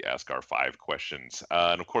where we ask our 5 questions.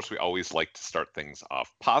 And of course, we always like to start things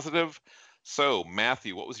off positive. So,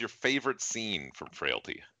 Matthew, what was your favorite scene from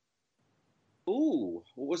Frailty? Ooh,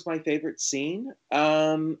 what was my favorite scene?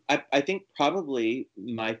 I think probably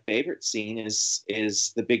my favorite scene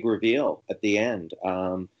is the big reveal at the end.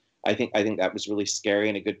 I think that was really scary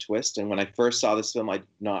and a good twist. And when I first saw this film, I did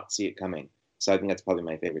not see it coming. So I think that's probably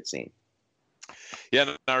my favorite scene.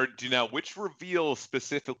 Yeah. Now, which reveal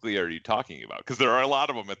specifically are you talking about? Because there are a lot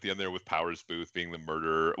of them at the end there with Powers Booth being the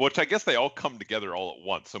murderer, which I guess they all come together all at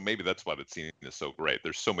once. So maybe that's why that scene is so great.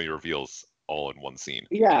 There's so many reveals all in one scene.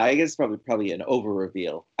 Yeah, I guess probably an over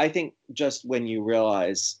reveal. I think just when we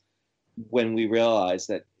realize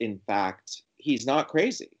that in fact he's not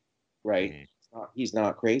crazy, right? Mm-hmm. He's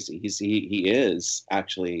not crazy. He is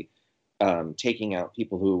actually taking out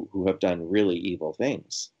people who have done really evil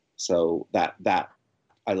things. So that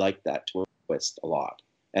I like that twist a lot,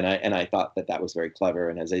 and I thought that was very clever.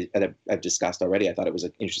 And as I've discussed already, I thought it was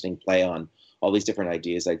an interesting play on all these different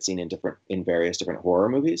ideas I'd seen in various different horror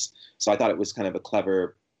movies. So I thought it was kind of a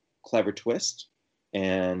clever twist.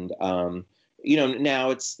 And now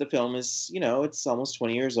the film is it's almost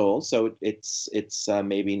 20 years old, so it's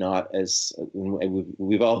maybe not as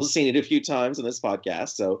we've all seen it a few times on this podcast.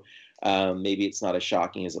 So maybe it's not as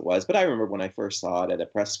shocking as it was. But I remember when I first saw it at a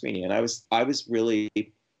press screening, and I was really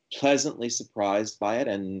pleasantly surprised by it,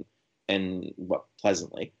 and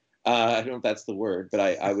pleasantly. I don't know if that's the word, but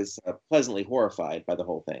I was pleasantly horrified by the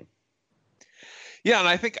whole thing. Yeah, and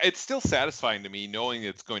I think it's still satisfying to me knowing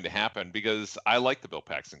it's going to happen, because I like the Bill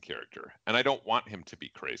Paxton character, and I don't want him to be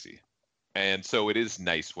crazy. And so it is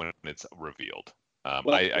nice when it's revealed.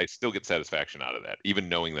 I still get satisfaction out of that, even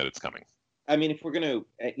knowing that it's coming. I mean, if we're going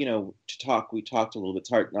to talk, we talked a little bit, it's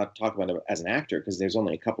hard not to talk about him as an actor because there's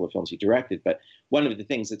only a couple of films he directed. But one of the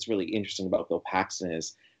things that's really interesting about Bill Paxton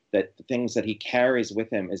is that the things that he carries with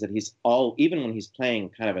him is that even when he's playing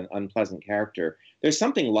kind of an unpleasant character, there's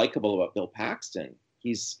something likable about Bill Paxton.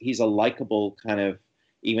 He's a likable kind of,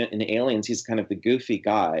 even in Aliens, he's kind of the goofy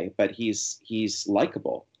guy, but he's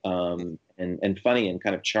likable and funny and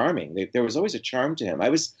kind of charming. There was always a charm to him. I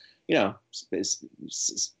was,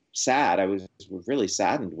 sad. I was really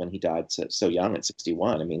saddened when he died so young at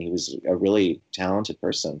 61. I mean, he was a really talented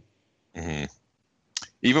person. Mm-hmm.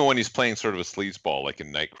 Even when he's playing sort of a sleazeball like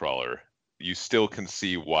in Nightcrawler, you still can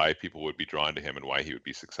see why people would be drawn to him and why he would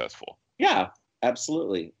be successful. Yeah,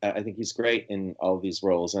 absolutely. I think he's great in all of these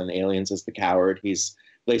roles. And Aliens as the coward, he's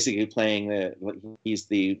basically playing he's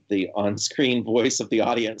the on-screen voice of the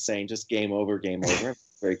audience saying just game over, game over.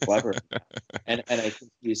 Very clever. and I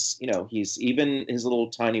think he's even his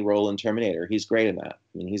little tiny role in Terminator, he's great in that.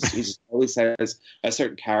 I mean, he's always has a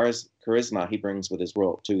certain charisma he brings with his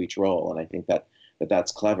role to each role. And I think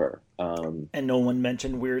that's clever. And no one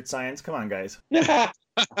mentioned Weird Science. Come on, guys. Do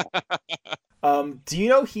you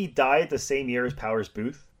know he died the same year as Powers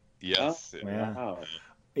Booth? Yes. Oh, yeah.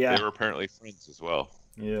 Yeah. They were apparently friends as well.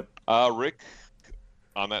 Yep. Rick,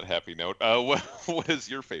 on that happy note, what is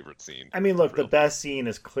your favorite scene? I mean, look, the best scene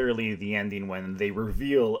is clearly the ending when they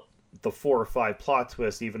reveal the 4 or 5 plot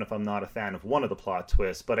twists, even if I'm not a fan of one of the plot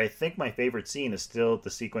twists. But I think my favorite scene is still the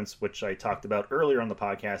sequence which I talked about earlier on the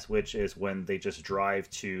podcast, which is when they just drive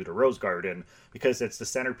to the Rose Garden, because it's the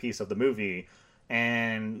centerpiece of the movie.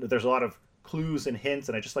 And there's a lot of clues and hints,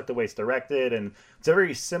 and I just like the way it's directed. And it's a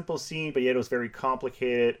very simple scene, but yet it was very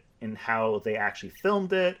complicated in how they actually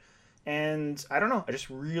filmed it. And I don't know, I just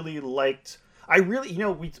really liked...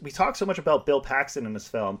 we talk so much about Bill Paxton in this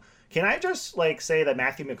film. Can I just say that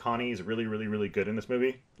Matthew McConaughey is really, really, really good in this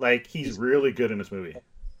movie? He's really good in this movie.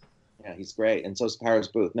 Yeah, he's great, and so is Powers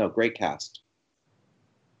Booth. No, great cast.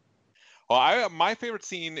 Well, my favorite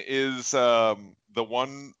scene is the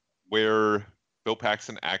one where Bill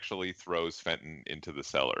Paxton actually throws Fenton into the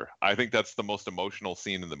cellar. I think that's the most emotional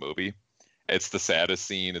scene in the movie. It's the saddest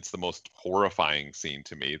scene. It's the most horrifying scene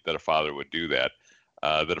to me that a father would do that.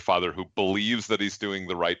 That a father who believes that he's doing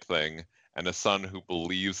the right thing, and a son who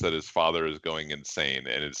believes that his father is going insane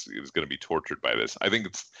and is going to be tortured by this. I think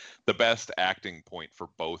it's the best acting point for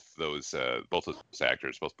both those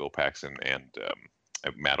actors, both Bill Paxton and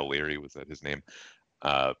Matt O'Leary, was that his name?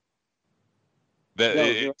 That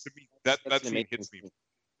scene hits me.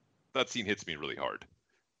 That scene hits me really hard.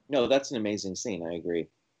 No, that's an amazing scene. I agree.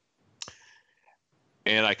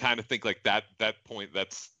 And I kind of think that point,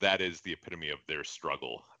 that is the epitome of their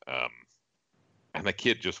struggle. And the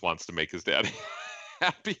kid just wants to make his dad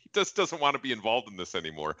happy. He just doesn't want to be involved in this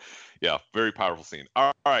anymore. Yeah, very powerful scene.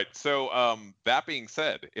 All right. So that being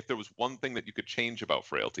said, if there was one thing that you could change about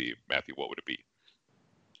Frailty, Matthew, what would it be?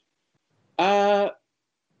 I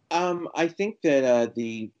think that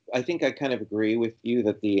I think I kind of agree with you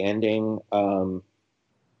that the ending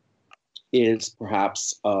is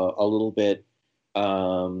perhaps a little bit.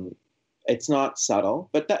 It's not subtle,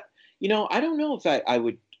 but that I don't know if I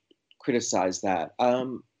would criticize that.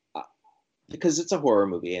 Because it's a horror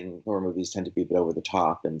movie, and horror movies tend to be a bit over the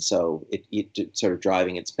top, and so it sort of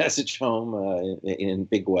driving its message home in a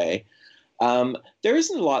big way. There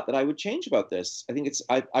isn't a lot that I would change about this. I think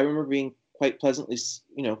I remember being quite pleasantly,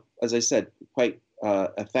 as I said, quite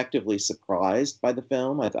effectively surprised by the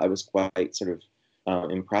film. I was quite sort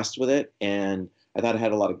of impressed with it, and I thought it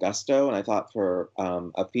had a lot of gusto, and I thought for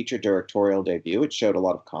a feature directorial debut, it showed a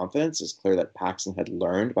lot of confidence. It's clear that Paxton had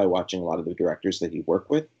learned by watching a lot of the directors that he worked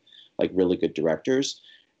with, like really good directors.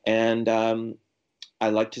 And I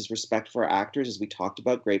liked his respect for actors, as we talked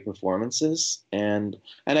about, great performances. And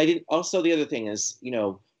I didn't, also the other thing is,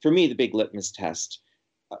 for me, the big litmus test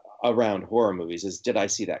around horror movies is, did I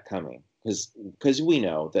see that coming? Because we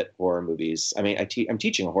know that horror movies, I'm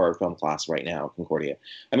teaching a horror film class right now, Concordia.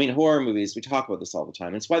 Horror movies, we talk about this all the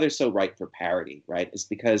time. It's why they're so ripe for parody, right? It's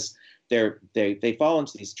because they fall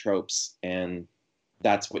into these tropes, and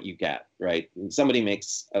that's what you get, right? Somebody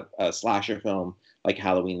makes a slasher film like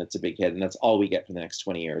Halloween that's a big hit, and that's all we get for the next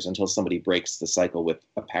 20 years until somebody breaks the cycle with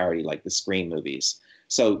a parody like the Scream movies.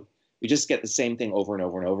 So we just get the same thing over and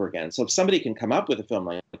over and over again. So if somebody can come up with a film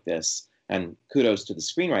like this, and kudos to the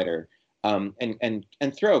screenwriter,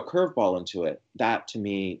 and throw a curveball into it, that to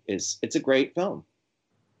me it's a great film.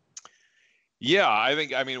 Yeah, I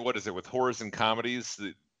think, what is it with horrors and comedies?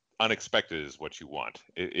 Unexpected is what you want.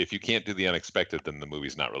 If you can't do the unexpected, then the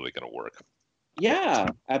movie's not really going to work. Yeah,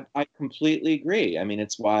 I completely agree.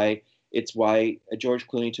 It's why George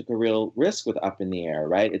Clooney took a real risk with Up in the Air,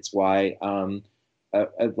 right? It's why,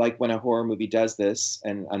 like when a horror movie does this,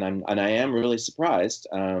 and I am really surprised,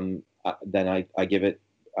 then I give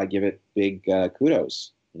it big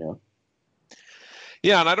kudos,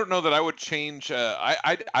 Yeah, and I don't know that I would change.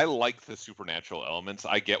 I like the supernatural elements.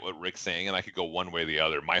 I get what Rick's saying, and I could go one way or the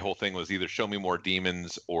other. My whole thing was either show me more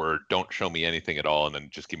demons or don't show me anything at all, and then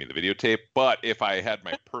just give me the videotape. But if I had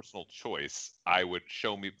my personal choice, I would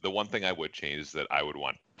show me the one thing I would change is that I would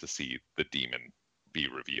want to see the demon be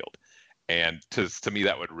revealed, and to me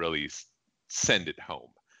that would really send it home.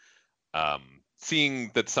 Seeing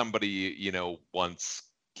that somebody once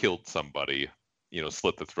killed somebody,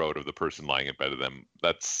 slit the throat of the person lying in bed of them,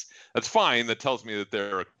 that's fine. That tells me that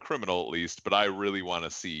they're a criminal at least, but I really want to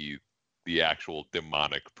see the actual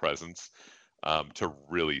demonic presence to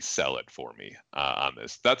really sell it for me on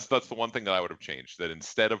this. That's the one thing that I would have changed, that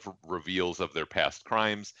instead of reveals of their past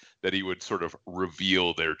crimes, that he would sort of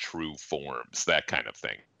reveal their true forms, that kind of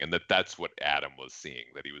thing. And that's what Adam was seeing,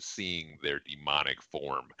 that he was seeing their demonic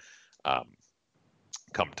form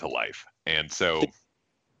come to life. And so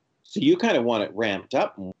you kind of want it ramped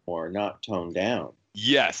up more, not toned down.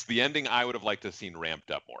 Yes, the ending I would have liked to have seen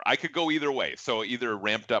ramped up more. I could go either way, so either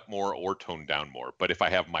ramped up more or toned down more. But if I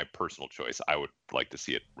have my personal choice, I would like to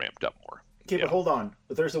see it ramped up more. Okay, but hold on.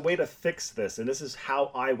 There's a way to fix this, and this is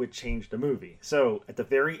how I would change the movie. So at the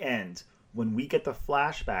very end, when we get the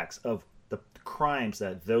flashbacks of the crimes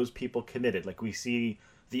that those people committed, like we see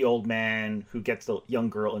the old man who gets the young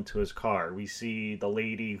girl into his car. We see the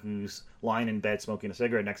lady who's lying in bed smoking a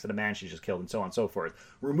cigarette next to the man she just killed, and so on and so forth.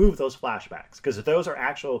 Remove those flashbacks, because if those are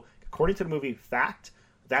actual, according to the movie, fact,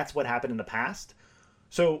 that's what happened in the past.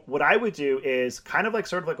 So what I would do is kind of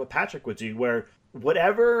sort of like what Patrick would do, where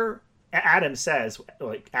whatever Adam says,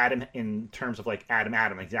 like Adam in terms of like Adam,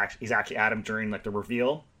 like he's actually Adam during like the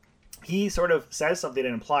reveal, he sort of says something that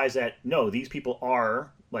implies that, no, these people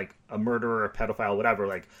are like a murderer, a pedophile, whatever.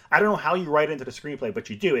 Like, I don't know how you write it into the screenplay, but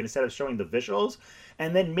you do it instead of showing the visuals.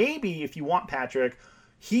 And then maybe if you want Patrick,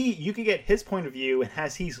 you can get his point of view, and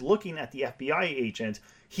as he's looking at the FBI agent,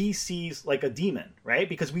 he sees like a demon, right?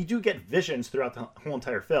 Because we do get visions throughout the whole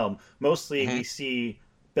entire film. Mostly we see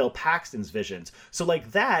Bill Paxton's visions. So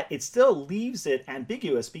like that, it still leaves it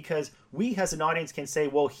ambiguous, because we as an audience can say,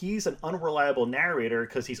 well, he's an unreliable narrator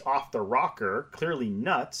because he's off the rocker, clearly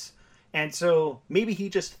nuts. And so maybe he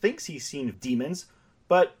just thinks he's seen demons,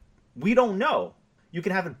 but we don't know. You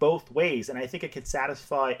can have it both ways, and I think it could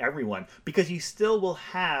satisfy everyone, because you still will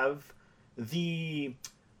have the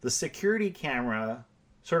security camera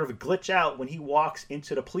sort of glitch out when he walks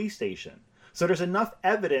into the police station. So there's enough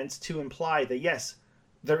evidence to imply that, yes,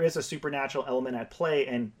 there is a supernatural element at play,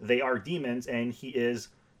 and they are demons, and he is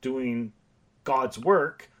doing God's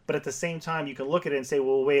work. But at the same time, you can look at it and say,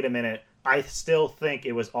 well, wait a minute, I still think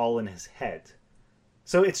it was all in his head.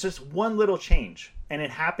 So it's just one little change, and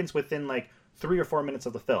it happens within like 3 or 4 minutes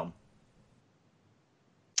of the film.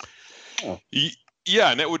 Oh.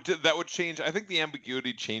 Yeah, and that would change. I think the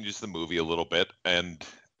ambiguity changes the movie a little bit, and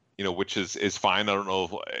which is fine. I don't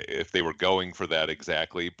know if they were going for that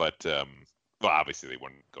exactly, but Well, obviously they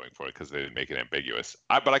weren't going for it because they didn't make it ambiguous.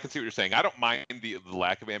 But I can see what you're saying. I don't mind the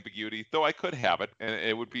lack of ambiguity, though I could have it, and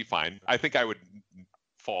it would be fine. I think I would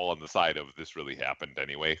fall on the side of this really happened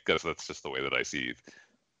anyway, because that's just the way that I see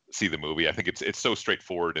the movie. I think it's so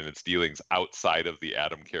straightforward in its dealings outside of the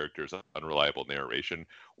Adam character's unreliable narration,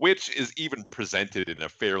 which is even presented in a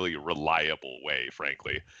fairly reliable way,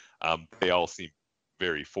 frankly. They all seem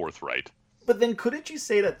very forthright. But then couldn't you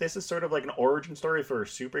say that this is sort of like an origin story for a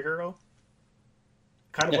superhero?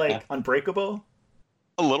 Kind of like Unbreakable?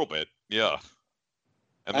 A little bit, yeah.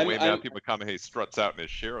 And the way Matthew McConaughey struts out in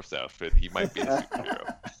his sheriff's outfit, he might be a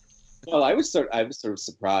superhero. Well, I was sort of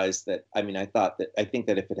surprised that, I think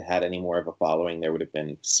that if it had any more of a following, there would have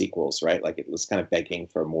been sequels, right? Like it was kind of begging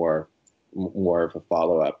for more of a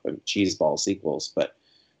follow-up, cheeseball sequels. But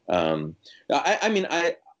I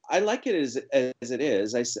like it as it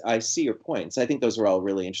is. I see your points. I think those are all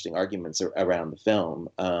really interesting arguments around the film.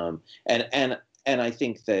 And I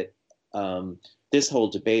think that this whole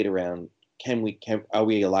debate around are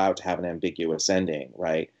we allowed to have an ambiguous ending,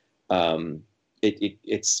 right?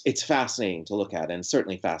 It's fascinating to look at, and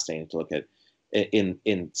certainly fascinating to look at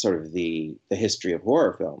in sort of the history of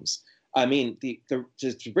horror films. I mean, to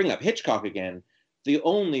bring up Hitchcock again, the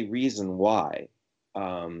only reason why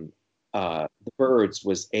The Birds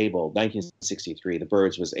was able, 1963, The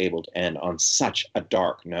Birds was able to end on such a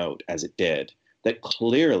dark note as it did, that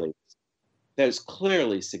is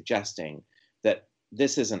clearly suggesting that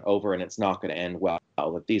this isn't over and it's not going to end well,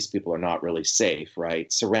 that these people are not really safe, right?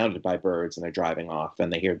 Surrounded by birds, and they're driving off,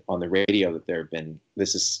 and they hear on the radio that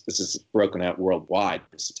this is broken out worldwide,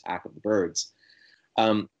 this attack of the birds,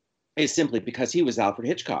 is simply because he was Alfred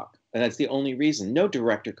Hitchcock. And that's the only reason. No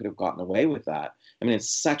director could have gotten away with that. I mean, it's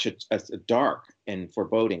such a dark and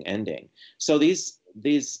foreboding ending. So these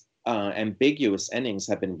ambiguous endings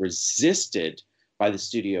have been resisted by the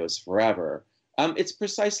studios forever. It's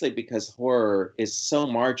precisely because horror is so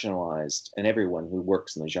marginalized, and everyone who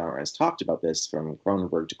works in the genre has talked about this, from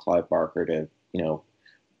Cronenberg to Clive Barker to,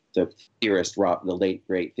 the late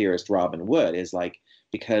great theorist Robin Wood, is like,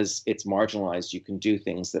 because it's marginalized, you can do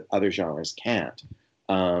things that other genres can't.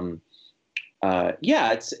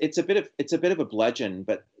 It's a bit of a bludgeon,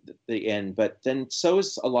 but then so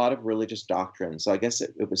is a lot of religious doctrine. So I guess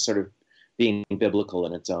it was sort of being biblical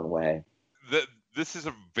in its own way. This is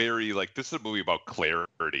a movie about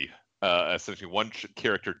clarity. Essentially, one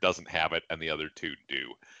character doesn't have it, and the other two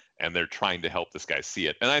do, and they're trying to help this guy see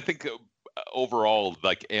it. And I think overall,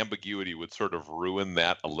 like, ambiguity would sort of ruin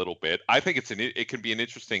that a little bit. I think it would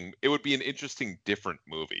be an interesting different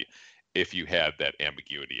movie if you had that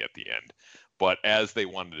ambiguity at the end. But as they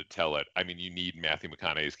wanted to tell it, I mean, you need Matthew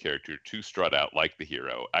McConaughey's character to strut out like the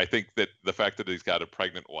hero. I think that the fact that he's got a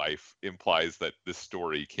pregnant wife implies that this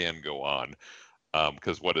story can go on.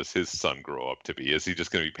 Because what does his son grow up to be? Is he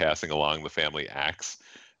just going to be passing along the family axe?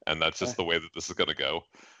 And that's just the way that this is going to go.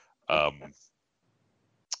 I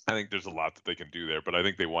think there's a lot that they can do there, but I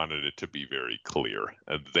think they wanted it to be very clear.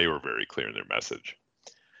 And they were very clear in their message.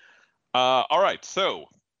 All right, so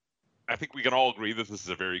I think we can all agree that this is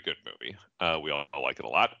a very good movie. We all like it a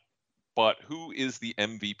lot. But who is the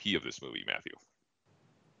MVP of this movie, Matthew?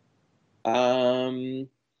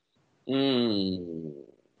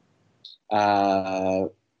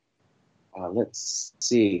 Let's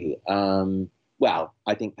see. Well,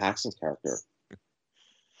 I think Paxton's character.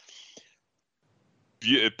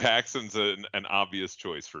 Yeah, Paxton's an obvious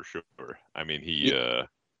choice for sure. I mean, he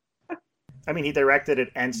directed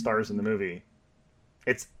it and stars in the movie.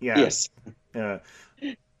 Yes.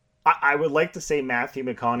 I would like to say Matthew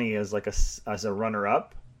McConaughey as a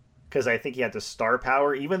runner-up, because I think he had the star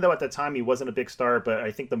power, even though at the time he wasn't a big star. But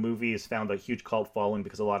I think the movie has found a huge cult following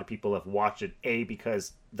because a lot of people have watched it, A,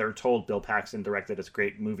 because they're told Bill Paxton directed this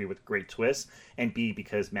great movie with great twists, and B,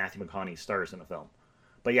 because Matthew McConaughey stars in the film.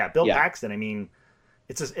 But yeah, Bill Paxton, I mean,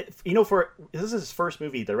 this is his first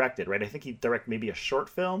movie he directed, right? I think he directed maybe a short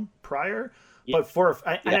film prior. But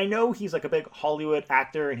and I know he's like a big Hollywood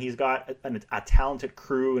actor, and he's got a talented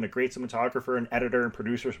crew and a great cinematographer and editor and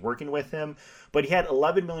producers working with him. But he had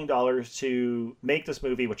 $11 million to make this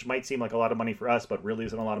movie, which might seem like a lot of money for us, but really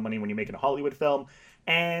isn't a lot of money when you're making a Hollywood film.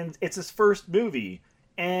 And it's his first movie,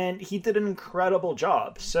 and he did an incredible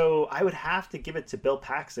job. So I would have to give it to Bill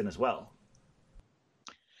Paxton as well.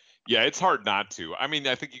 Yeah, it's hard not to. I mean,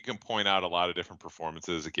 I think you can point out a lot of different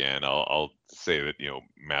performances. Again, I'll say that,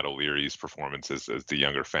 Matt O'Leary's performance as the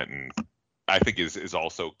younger Fenton, I think is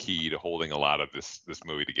also key to holding a lot of this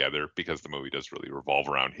movie together, because the movie does really revolve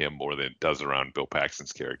around him more than it does around Bill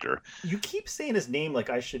Paxton's character. You keep saying his name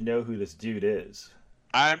like I should know who this dude is.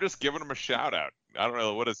 I'm just giving him a shout out. I don't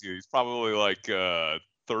know, what is he? He's probably like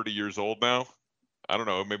 30 years old now. I don't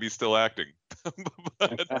know. Maybe he's still acting, but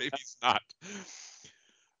maybe he's not.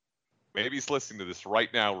 Maybe he's listening to this right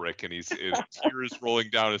now, Rick, and his tears rolling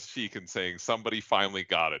down his cheek and saying, "Somebody finally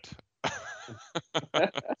got it."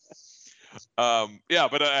 Yeah,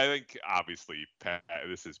 but I think obviously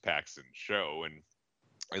this is Paxton's show, and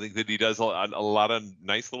I think that he does a lot of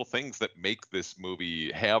nice little things that make this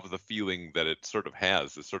movie have the feeling that it sort of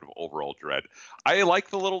has, this sort of overall dread. I like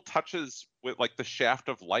the little touches with like the shaft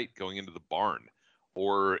of light going into the barn,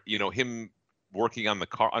 or him working on the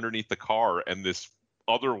car underneath the car, and this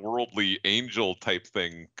otherworldly angel type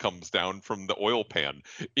thing comes down from the oil pan.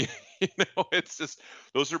 It's just,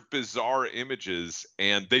 those are bizarre images,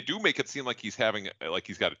 and they do make it seem like he's got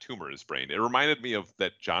a tumor in his brain. It reminded me of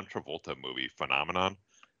that John Travolta movie Phenomenon,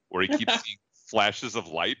 where he keeps seeing flashes of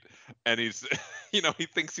light, and he's he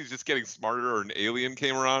thinks he's just getting smarter, or an alien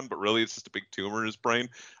came around, but really it's just a big tumor in his brain.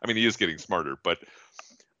 I mean, he is getting smarter, but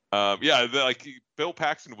Bill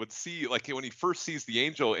Paxton would see, like, when he first sees the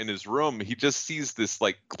angel in his room, he just sees this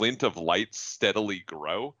like glint of light steadily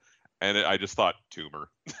grow, and I just thought, tumor.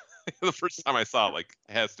 The first time I saw it, like,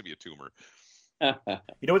 it has to be a tumor.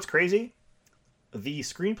 You know what's crazy? The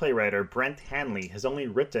screenplay writer Brent Hanley has only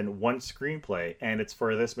written one screenplay, and it's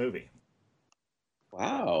for this movie.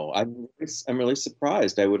 Wow, I'm really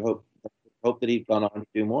surprised. I would hope that he'd gone on to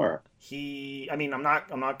do more. I'm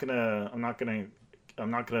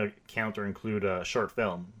not gonna count or include a short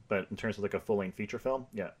film, but in terms of like a full-length feature film,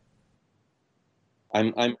 yeah.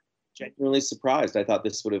 I'm genuinely surprised. I thought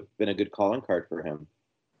this would have been a good calling card for him.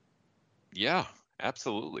 Yeah,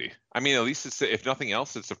 absolutely. I mean, at least if nothing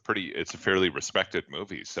else, it's a fairly respected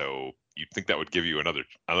movie, so you'd think that would give you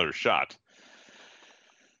another shot.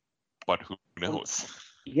 But who knows?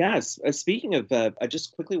 Yes. Speaking of, I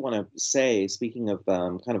just quickly want to say, speaking of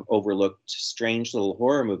kind of overlooked, strange little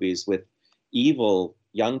horror movies with evil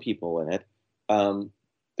young people in it,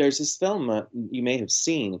 there's this film you may have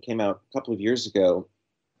seen. It came out a couple of years ago,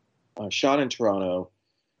 shot in Toronto,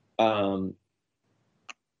 and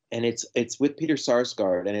it's with Peter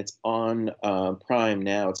Sarsgaard, and it's on Prime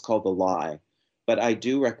now. It's called The Lie, but I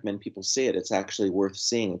do recommend people see it. It's actually worth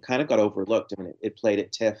seeing. It kind of got overlooked. I mean, it played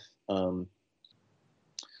at TIFF,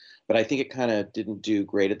 but I think it kind of didn't do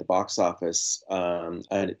great at the box office,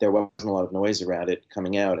 and there wasn't a lot of noise around it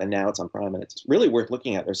coming out, and now it's on Prime, and it's really worth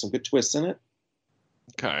looking at. There's some good twists in it.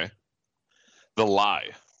 Okay. The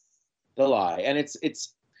Lie. The Lie, and it's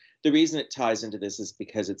the reason it ties into this is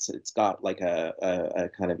because it's got like a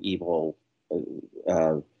kind of evil,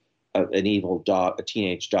 a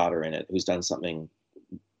teenage daughter in it who's done something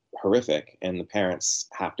horrific, and the parents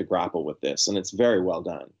have to grapple with this, and it's very well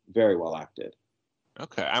done, very well acted.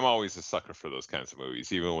 Okay, I'm always a sucker for those kinds of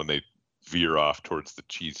movies, even when they veer off towards the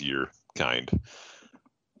cheesier kind.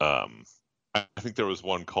 I think there was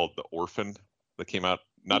one called The Orphan that came out,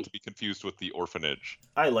 not to be confused with The Orphanage.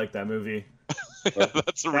 I like that movie. Yeah,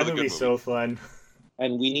 that's a really good movie. So fun.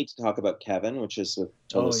 And we need to talk about Kevin, which is with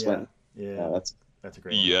Tilda Swinton. Yeah, that's a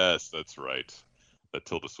great one. Yes, that's right. The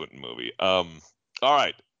Tilda Swinton movie. All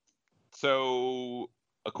right. So,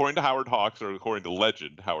 according to Howard Hawks, or according to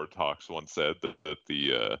legend, Howard Hawks once said that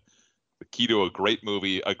the key to a great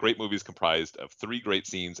movie is comprised of 3 great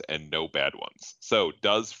scenes and no bad ones. So,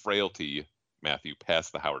 does Frailty, Matthew, pass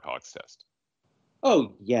the Howard Hawks test?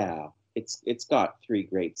 Oh yeah, it's got 3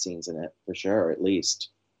 great scenes in it for sure, at least.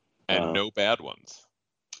 And no bad ones.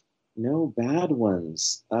 No bad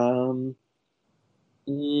ones. I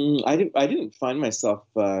didn't find myself,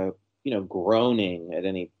 groaning at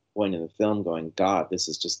any point in the film, going, "God, this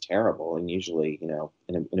is just terrible." And usually, in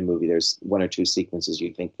a movie, there's 1 or 2 sequences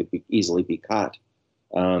you think could easily be cut.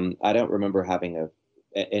 I don't remember having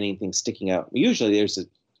anything sticking out. Usually, there's a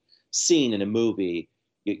scene in a movie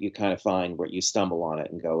you kind of find where you stumble on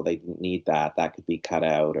it and go, "They didn't need that. That could be cut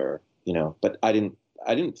out," or But I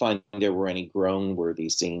didn't find there were any groan-worthy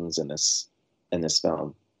scenes in this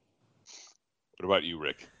film. What about you,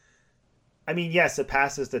 Rick? I mean, yes, it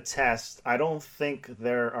passes the test. I don't think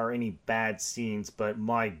there are any bad scenes, but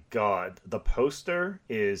my God, the poster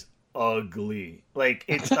is ugly. Like,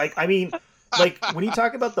 it's like, I mean, like, when you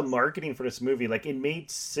talk about the marketing for this movie, like, it made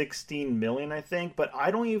 $16 million, I think, but I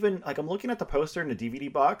don't even, like, I'm looking at the poster in the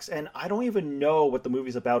DVD box, and I don't even know what the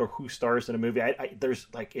movie's about or who stars in the movie. There's,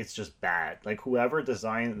 like, it's just bad. Like, whoever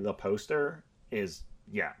designed the poster is,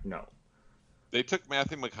 yeah, no. They took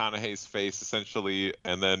Matthew McConaughey's face, essentially,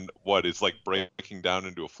 and then, it's like breaking down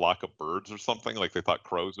into a flock of birds or something? Like, they thought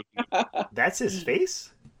crows would be... That's his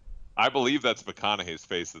face? I believe that's McConaughey's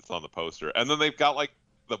face that's on the poster. And then they've got, like,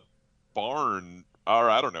 the barn, or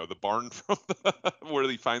I don't know, the barn from where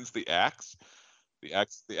he finds the axe. The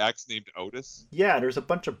axe named Otis. Yeah, there's a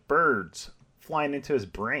bunch of birds flying into his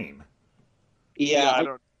brain.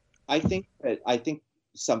 Yeah, I think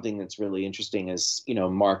something that's really interesting is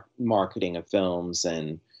marketing of films,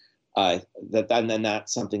 and then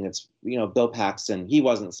that's something that's Bill Paxton. He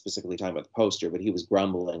wasn't specifically talking about the poster, but he was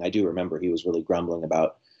grumbling. I do remember he was really grumbling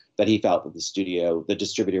about that. He felt that the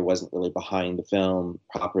distributor wasn't really behind the film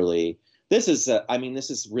properly. This is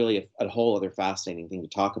really a whole other fascinating thing to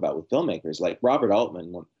talk about with filmmakers like Robert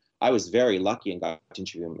Altman. I was very lucky and got to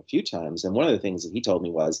interview him a few times. And one of the things that he told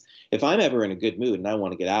me was, if I'm ever in a good mood and I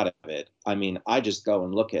want to get out of it, I just go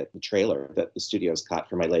and look at the trailer that the studio's cut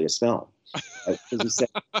for my latest film. Because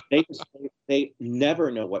he said they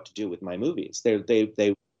never know what to do with my movies. They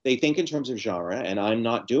think in terms of genre, and I'm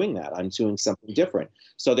not doing that. I'm doing something different.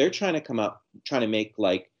 So they're trying to make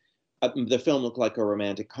the film look like a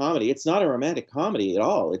romantic comedy. It's not a romantic comedy at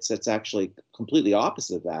all. It's actually completely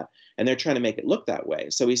opposite of that. And they're trying to make it look that way.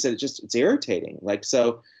 So he said it's irritating.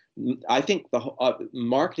 So I think the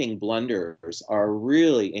marketing blunders are a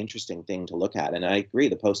really interesting thing to look at. And I agree,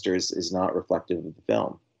 the poster is not reflective of the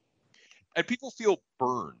film. And people feel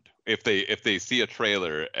burned if they see a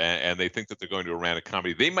trailer and they think that they're going to a romantic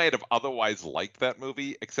comedy. They might have otherwise liked that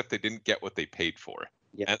movie, except they didn't get what they paid for.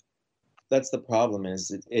 Yeah. That's the problem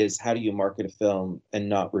is how do you market a film and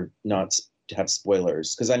not have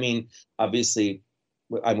spoilers? Because obviously,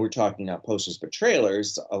 we're talking not posters but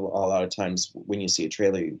trailers. A lot of times when you see a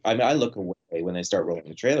trailer, I look away when they start rolling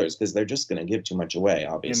the trailers because they're just going to give too much away.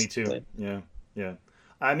 Obviously, yeah, me too.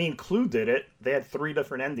 Yeah. Clue did it. They had 3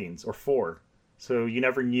 different endings or 4, so you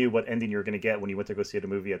never knew what ending you were going to get when you went to go see the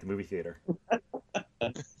movie at the movie theater.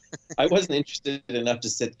 I wasn't interested enough to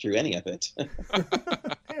sit through any of it.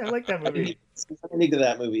 I like that movie. I need to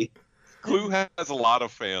that movie. Clue has a lot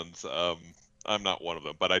of fans. I'm not one of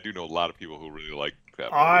them, but I do know a lot of people who really like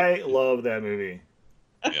that movie. I love that movie.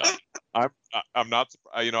 Yeah, I'm not.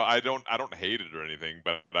 I don't hate it or anything,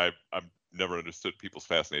 but I've never understood people's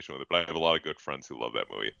fascination with it. But I have a lot of good friends who love that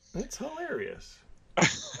movie. It's hilarious.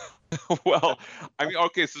 Well,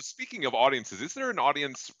 okay. So speaking of audiences, is there an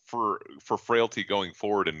audience for Frailty going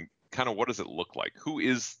forward, and kind of what does it look like? Who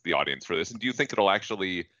is the audience for this, and do you think it'll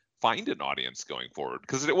actually find an audience going forward?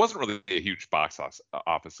 Because it wasn't really a huge box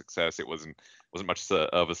office success. It wasn't much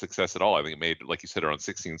of a success at all. I think it made, like you said, around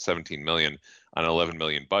 16-17 million on an 11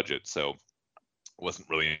 million budget. So it wasn't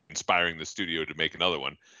really inspiring the studio to make another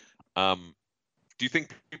one. Do you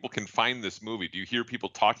think people can find this movie? Do you hear people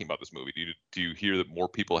talking about this movie? Do you hear that more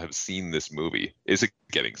people have seen this movie? Is it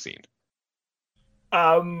getting seen?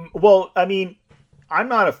 Well, I'm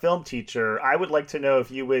not a film teacher. I would like to know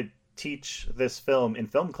if you would teach this film in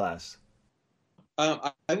film class.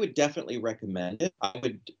 I would definitely recommend it. I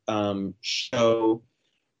would show.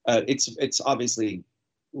 It's obviously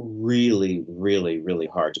really, really, really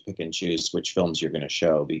hard to pick and choose which films you're going to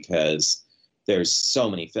show because there's so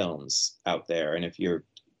many films out there, and if you're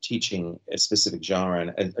teaching a specific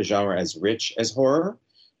genre, and a genre as rich as horror,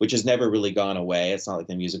 which has never really gone away, it's not like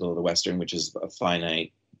the musical or the Western, which is a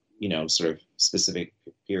finite, sort of specific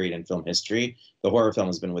period in film history. The horror film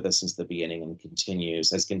has been with us since the beginning and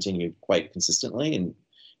has continued quite consistently. And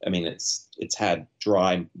it's had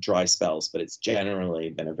dry spells, but it's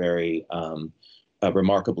generally been a very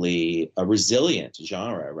remarkably resilient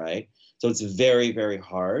genre, right? So it's very, very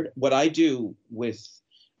hard. What I do with,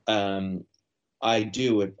 I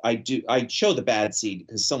show The Bad Seed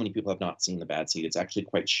because so many people have not seen The Bad Seed. It's actually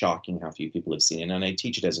quite shocking how few people have seen it. And I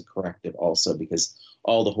teach it as a corrective also because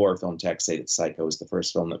all the horror film texts say that Psycho is the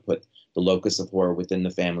first film that put the locus of horror within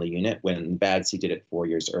the family unit, when Bad Seed did it 4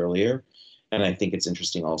 years earlier. And I think it's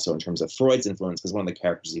interesting also in terms of Freud's influence, because one of the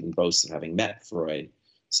characters even boasts of having met Freud.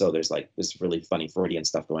 So there's this really funny Freudian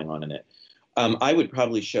stuff going on in it. I would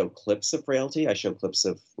probably show clips of Frailty. I show clips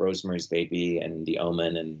of Rosemary's Baby and The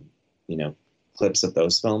Omen and, clips of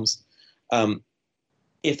those films.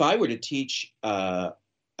 If I were to teach a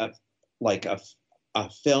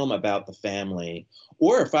film about the family,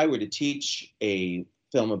 or if I were to teach a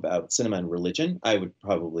film about cinema and religion, I would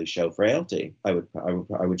probably show Frailty. I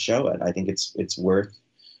would show it. I think it's worth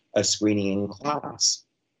a screening in class.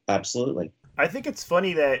 Absolutely. I think it's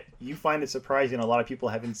funny that you find it surprising a lot of people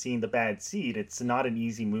haven't seen The Bad Seed. It's not an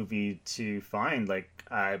easy movie to find.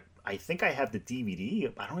 I think I have the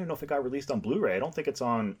DVD. I don't even know if it got released on Blu-ray. I don't think it's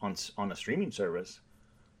on a streaming service.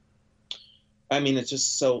 It's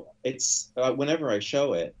just so whenever I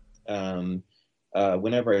show it,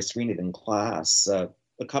 whenever I screen it in class, a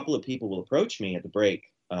couple of people will approach me at the break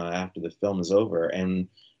after the film is over, and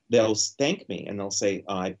they'll thank me and they'll say,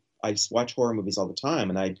 I watch horror movies all the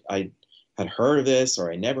time, and had heard of this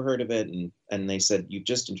or I never heard of it. And they said, you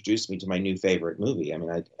just introduced me to my new favorite movie. I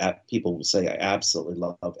mean, people will say I absolutely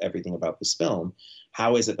love everything about this film.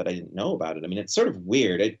 How is it that I didn't know about it? I mean, it's sort of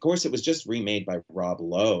weird. Of course, it was just remade by Rob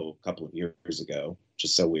Lowe a couple of years ago, which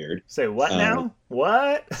is so weird. Say what now?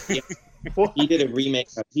 What? Yeah. He did a remake.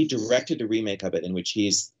 He directed a remake of it in which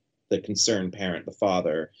he's the concerned parent, the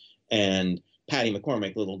father, and Patty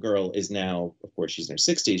McCormick, little girl, is now, of course, she's in her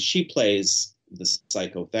 60s. She plays the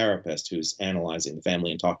psychotherapist who's analyzing the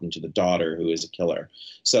family and talking to the daughter who is a killer.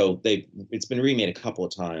 So it's been remade a couple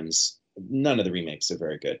of times. None of the remakes are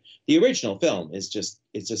very good. The original film is just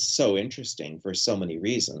so interesting for so many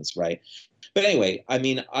reasons, right? But anyway, I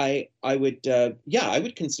mean, I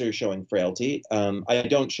would consider showing Frailty. I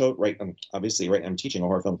don't show it right. I'm teaching a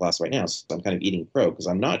horror film class right now, so I'm kind of eating crow because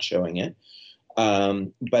I'm not showing it.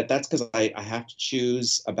 But that's because I have to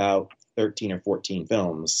choose about 13 or 14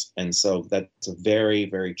 films. And so that's a very,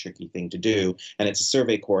 very tricky thing to do. And it's a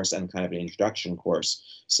survey course and kind of an introduction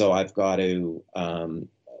course. So I've got to,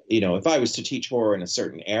 if I was to teach horror in a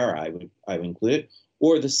certain era, I would include it,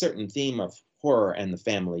 or the certain theme of horror and the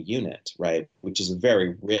family unit, right, which is a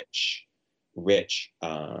very rich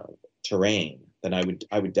terrain. Then I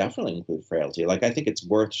would definitely include Frailty. Like, I think it's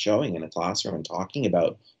worth showing in a classroom and talking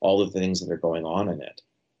about all of the things that are going on in it.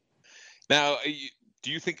 Now,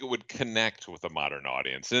 do you think it would connect with a modern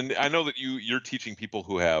audience? And I know that you're teaching people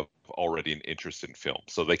who have already an interest in film,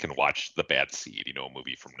 so they can watch The Bad Seed, a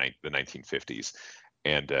movie from the 1950s,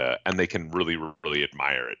 and they can really, really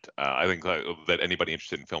admire it. I think that anybody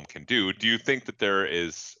interested in film can do. Do you think that there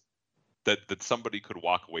is that somebody could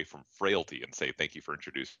walk away from Frailty and say, "Thank you for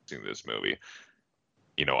introducing this movie.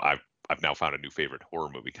 I've now found a new favorite horror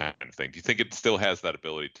movie," kind of thing? Do you think it still has that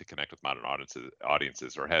ability to connect with modern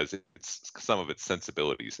audiences, or has some of its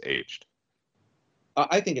sensibilities aged?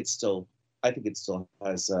 I think it still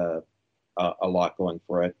has a lot going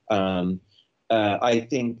for it. I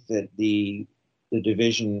think that the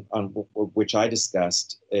division on which I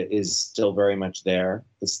discussed is still very much there,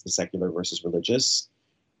 the secular versus religious,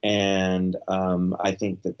 and I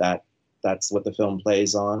think that's what the film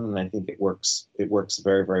plays on, and I think it works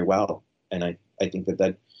very, very well. And I think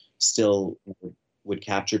that still would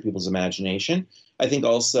capture people's imagination. I think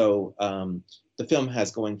also the film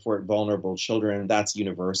has going for it vulnerable children. That's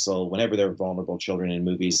universal. Whenever there are vulnerable children in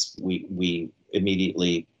movies, we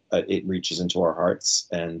immediately it reaches into our hearts.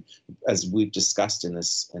 And as we've discussed in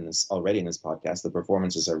this already in this podcast, the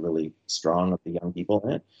performances are really strong of the young people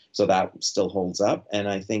in it. So that still holds up. And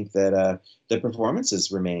I think that the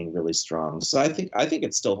performances remain really strong. So I think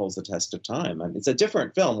it still holds the test of time. I mean, it's a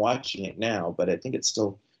different film watching it now, but I think it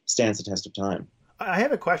still stands the test of time. I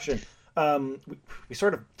have a question. We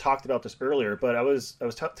sort of talked about this earlier, but I was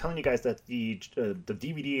telling you guys that the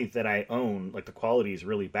DVD that I own, like, the quality is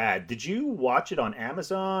really bad. Did you watch it on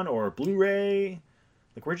Amazon or Blu-ray?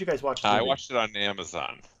 Like, where'd you guys watch it? I watched it on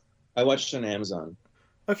Amazon. I watched it on Amazon.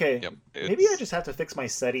 Okay, yep, maybe I just have to fix my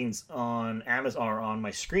settings on Amazon or on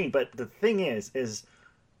my screen. But the thing is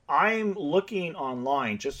I'm looking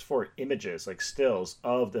online just for images, like stills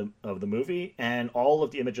of the movie, and all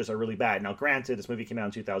of the images are really bad. Now, granted, this movie came out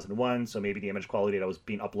in 2001, so maybe the image quality that was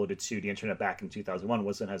being uploaded to the internet back in 2001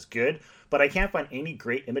 wasn't as good, but I can't find any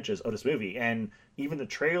great images of this movie. And even the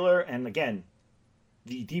trailer, and again,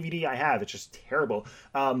 the DVD I have, it's just terrible.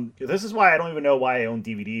 This is why I don't even know why I own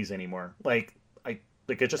DVDs anymore.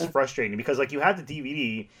 It's just frustrating because, like, you have the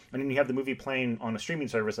DVD and then you have the movie playing on a streaming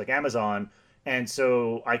service like Amazon. And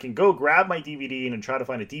so I can go grab my DVD and then try to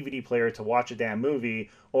find a DVD player to watch a damn movie,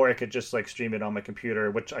 or I could just, like, stream it on my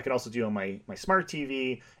computer, which I could also do on my smart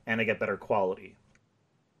TV, and I get better quality.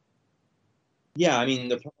 Yeah, I mean,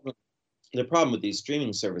 the problem with these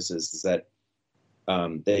streaming services is that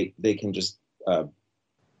they can just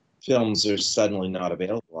films are suddenly not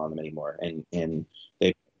available on them anymore, and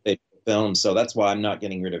they film. So that's why I'm not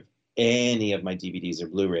getting rid of any of my DVDs or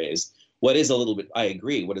Blu-rays. What is a little bit, I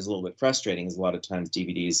agree, what is a little bit frustrating is a lot of times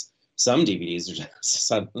some DVDs are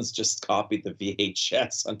someone's just copied the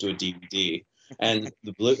VHS onto a DVD. And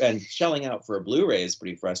and shelling out for a Blu-ray is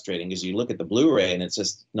pretty frustrating because you look at the Blu-ray and it's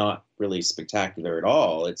just not really spectacular at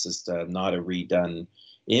all. It's just not a redone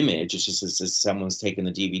image. It's just someone's taken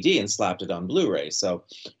the DVD and slapped it on Blu-ray. So,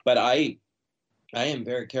 but I am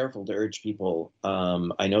very careful to urge people.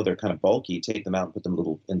 I know they're kind of bulky. Take them out and put them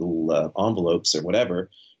in little envelopes or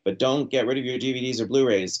whatever. But don't get rid of your DVDs or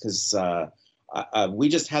Blu-rays because we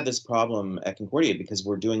just had this problem at Concordia because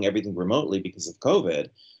we're doing everything remotely because of COVID.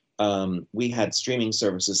 We had streaming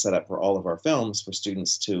services set up for all of our films for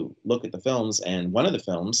students to look at the films. And one of the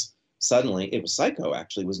films, suddenly, it was Psycho,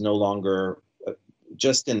 actually, was no longer,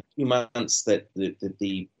 just in a few months that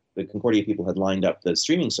the the Concordia people had lined up the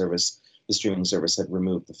streaming service, the streaming service had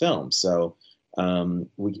removed the film. So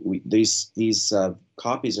these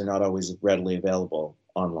copies are not always readily available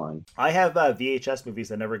online. I have VHS movies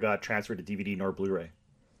that never got transferred to DVD nor Blu-ray.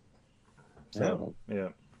 So, yeah.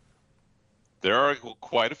 There are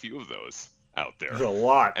quite a few of those out there. There's a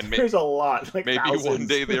lot. And there's a lot. Like maybe thousands. One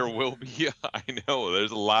day there will be. I know.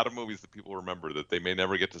 There's a lot of movies that people remember that they may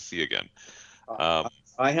never get to see again.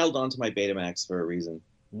 I held on to my Betamax for a reason.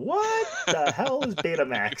 What the hell is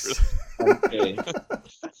Betamax? Okay.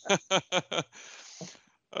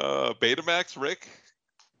 Betamax, Rick?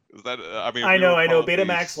 Is that? I know.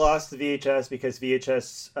 Betamax lost the VHS because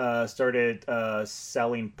VHS started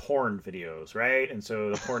selling porn videos, right? And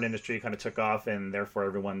so the porn industry kind of took off, and therefore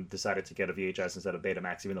everyone decided to get a VHS instead of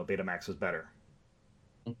Betamax, even though Betamax was better.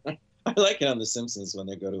 I like it on The Simpsons when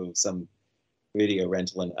they go to some video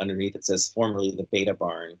rental and underneath it says formerly the Beta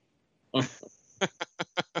Barn.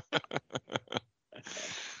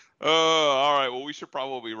 All right. Well, we should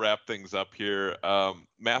probably wrap things up here.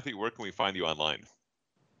 Matthew, where can we find you online?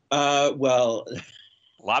 Well,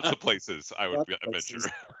 lots of places. I would venture.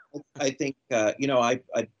 I think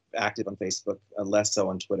I'm active on Facebook, less so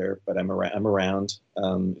on Twitter, but I'm around.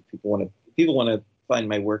 If people want to find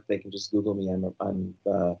my work, they can just Google me.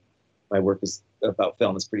 My work is about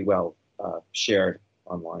film. It's pretty well shared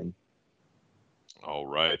online. All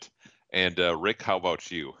right. And Rick, how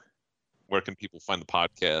about you? Where can people find the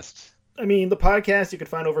podcast? I mean, the podcast you can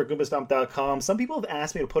find over at goombastomp.com. Some people have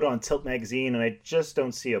asked me to put it on Tilt Magazine, and I just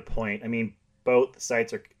don't see a point. I mean, both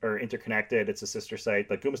sites are interconnected. It's a sister site.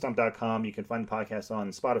 But goombastomp.com, you can find the podcast on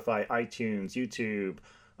Spotify, iTunes, YouTube,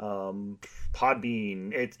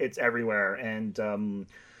 Podbean. It's everywhere. And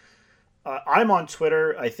I'm on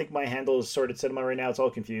Twitter. I think my handle is Sorted Cinema right now. It's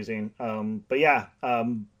all confusing. But yeah,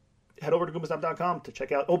 head over to goombastomp.com to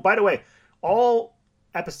check out. Oh, by the way, all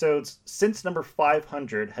episodes since number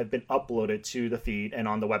 500 have been uploaded to the feed and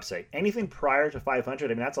on the website. Anything prior to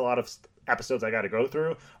 500, I mean, that's a lot of episodes I got to go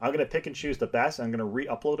through. I'm going to pick and choose the best. I'm going to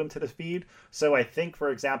re-upload them to the feed. So I think, for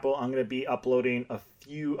example, I'm going to be uploading a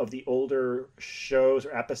few of the older shows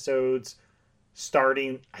or episodes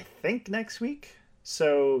starting, I think, next week.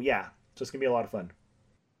 So yeah, so it's going to be a lot of fun.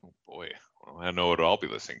 Oh boy. Well, I know what I'll be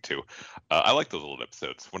listening to. I like those old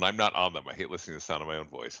episodes. When I'm not on them, I hate listening to the sound of my own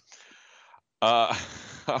voice. All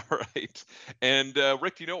right. And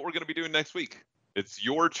Rick, do you know what we're going to be doing next week? It's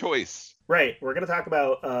your choice. Right. We're going to talk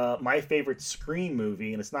about my favorite Scream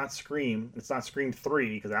movie, and it's not Scream. It's not Scream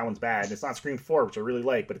 3, because that one's bad. And it's not Scream 4, which I really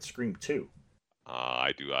like, but it's Scream 2.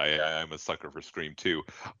 I do. I'm a sucker for Scream 2.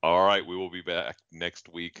 All right. We will be back next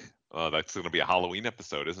week. That's going to be a Halloween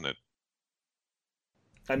episode, isn't it?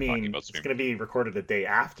 I mean, it's going to be recorded the day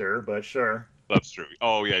after, but sure. That's true.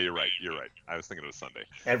 Oh, yeah, you're right. I was thinking it was Sunday.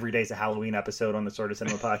 Every day's a Halloween episode on the Sort of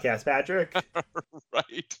Cinema podcast, Patrick.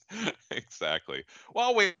 Right. Exactly.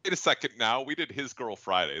 Well, wait a second now. We did His Girl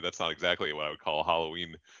Friday. That's not exactly what I would call a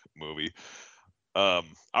Halloween movie. All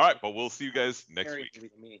right, but we'll see you guys next week.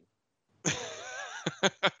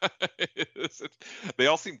 They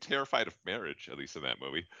all seem terrified of marriage, at least in that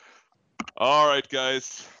movie. All right,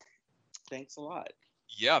 guys. Thanks a lot.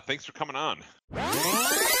 Yeah, thanks for coming on.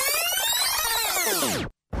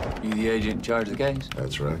 You the agent in charge of the case?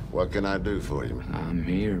 That's right. What can I do for you, man? I'm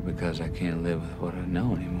here because I can't live with what I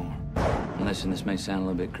know anymore. And listen, this may sound a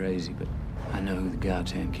little bit crazy, but I know who the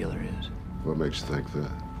goddamn killer is. What makes you think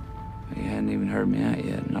that? You hadn't even heard me out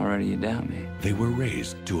yet, and already you doubt me. They were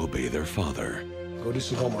raised to obey their father. Go do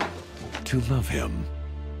some homework. To love him.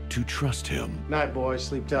 To trust him. Night, boys.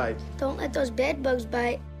 Sleep tight. Don't let those bed bugs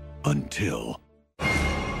bite. Until...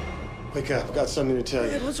 Wake up. I've got something to tell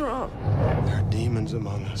you. Dad, what's wrong? There are demons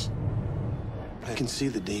among us. I can see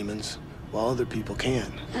the demons, while other people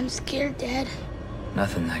can't. I'm scared, Dad.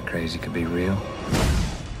 Nothing that crazy could be real.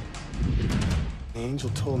 The angel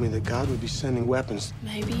told me that God would be sending weapons.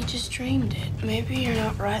 Maybe you just dreamed it. Maybe you're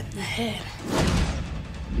not right in the head.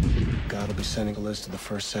 God will be sending a list of the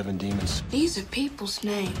first 7 demons. These are people's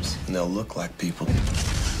names. And they'll look like people,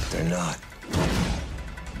 but they're not.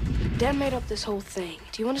 Dad made up this whole thing.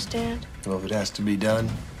 Do you understand? Well, if it has to be done,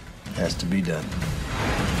 it has to be done.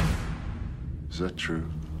 Is that true?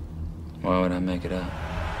 Why would I make it up?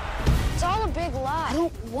 It's all a big lie. I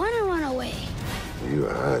don't want to run away. You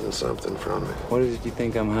are hiding something from me. What is it you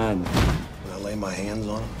think I'm hiding? When I lay my hands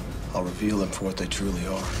on them, I'll reveal them for what they truly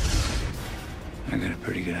are. I got a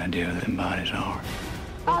pretty good idea who them bodies are.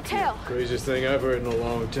 I'll tell. Craziest thing I've heard in a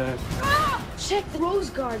long time. Ah! Check the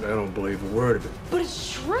rose garden. I don't believe a word of it. But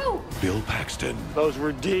it's true. Bill Paxton. Those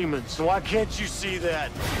were demons. Why can't you see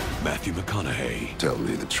that? Matthew McConaughey. Tell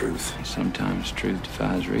me the truth. Sometimes truth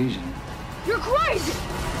defies reason. You're crazy!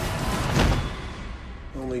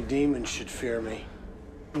 Only demons should fear me.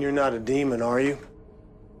 You're not a demon, are you?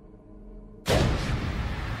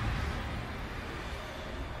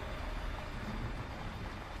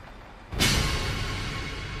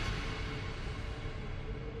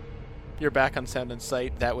 You're back on Sound and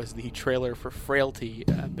Sight. That was the trailer for Frailty,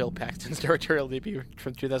 Bill Paxton's directorial debut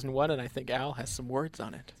from 2001, and I think Al has some words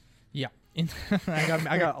on it. Yeah,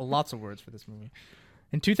 I got lots of words for this movie.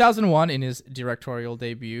 In 2001, in his directorial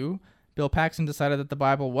debut, Bill Paxton decided that the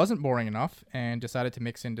Bible wasn't boring enough and decided to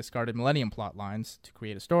mix in discarded Millennium plot lines to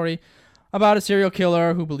create a story about a serial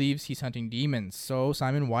killer who believes he's hunting demons. So,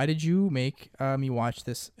 Simon, why did you make me watch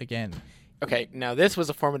this again? Okay, now this was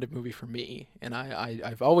a formative movie for me, and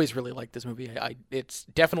I've always really liked this movie. It's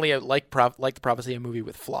definitely like the Prophecy, a movie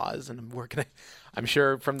with flaws, and I'm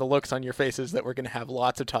sure from the looks on your faces that we're gonna have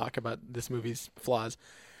lots of talk about this movie's flaws.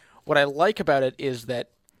 What I like about it is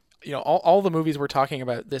that, you know, all the movies we're talking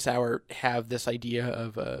about this hour have this idea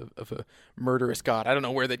of a murderous God. I don't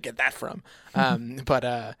know where they'd get that from,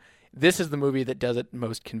 but this is the movie that does it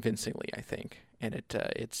most convincingly, I think, and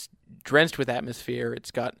it's drenched with atmosphere.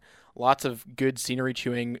 It's got lots of good scenery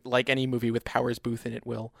chewing, like any movie with Powers Booth in it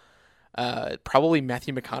will. Probably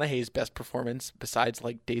Matthew McConaughey's best performance, besides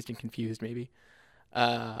like Dazed and Confused, maybe.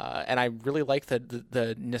 And I really like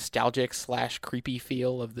the nostalgic / creepy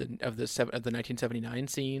feel of the 1979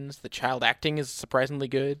 scenes. The child acting is surprisingly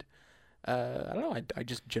good. I don't know. I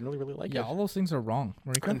just generally really like it. Yeah, all those things are wrong.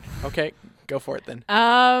 Okay, go for it then.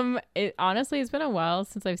 Honestly, it's been a while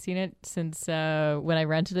since I've seen it. Since when I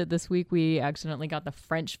rented it this week, we accidentally got the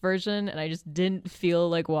French version, and I just didn't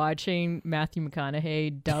feel like watching Matthew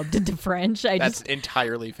McConaughey dubbed into French. That's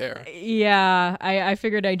entirely fair. Yeah, I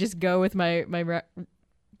figured I'd just go with my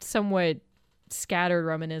somewhat scattered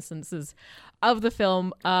reminiscences of the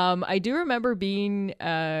film. I do remember being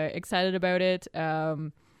excited about it.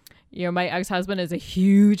 You know, my ex-husband is a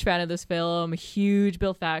huge fan of this film, a huge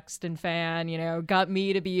Bill Paxton fan, you know, got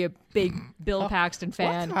me to be a big Bill Paxton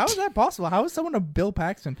fan. What? How is that possible? How is someone a Bill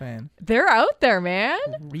Paxton fan? They're out there, man.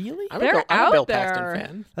 Really? I'm a Bill Paxton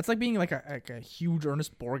fan. That's like being like a huge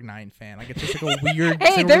Ernest Borgnine fan. Like, it's just like a weird...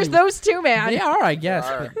 Hey, there's those two, man. They are, I guess.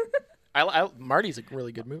 But... Marty's a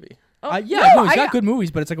really good movie. He's got good movies,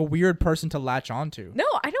 but it's like a weird person to latch onto. No,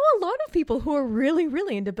 I know a lot of people who are really,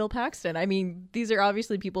 really into Bill Paxton. I mean, these are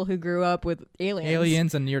obviously people who grew up with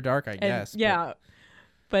Aliens and Near Dark, I guess. Yeah.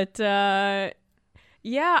 But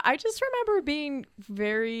yeah, I just remember being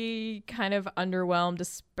very kind of underwhelmed,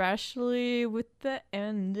 especially with the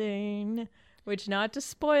ending. Which, not to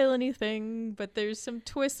spoil anything, but there's some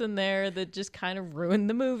twists in there that just kind of ruined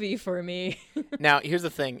the movie for me. Now, here's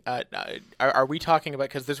the thing: are we talking about?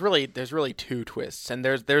 Because there's really two twists, and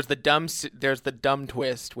there's the dumb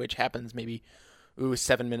twist, which happens maybe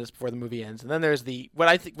 7 minutes before the movie ends, and then there's what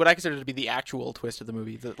I consider to be the actual twist of the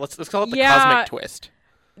movie. Let's call it the cosmic twist.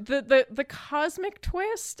 The cosmic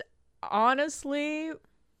twist, honestly,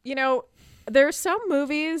 you know, there's some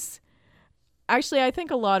movies. Actually, I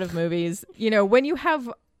think a lot of movies, you know, when you have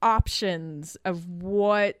options of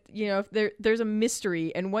what, you know, if there's a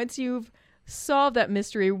mystery, and once you've solved that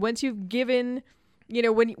mystery, once you've given, you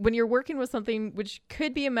know, when you're working with something which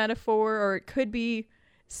could be a metaphor or it could be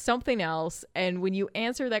something else, and when you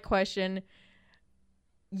answer that question,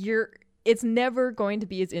 it's never going to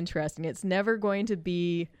be as interesting. It's never going to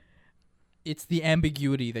be... It's the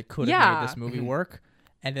ambiguity that could have made this movie work.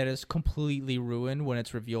 And that is completely ruined when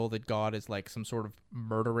it's revealed that God is like some sort of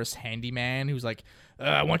murderous handyman who's like,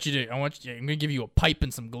 I'm going to give you a pipe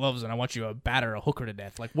and some gloves and I want you to batter a hooker to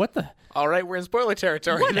death. Like, what the? All right, we're in spoiler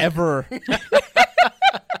territory. Whatever.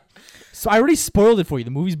 So I already spoiled it for you.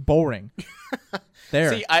 The movie's boring.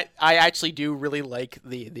 There. See, I actually do really like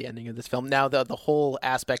the ending of this film. Now, the whole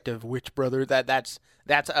aspect of Witch Brother, that's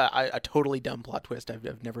a totally dumb plot twist.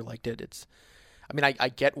 I've never liked it. I mean, I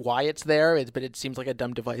get why it's there, but it seems like a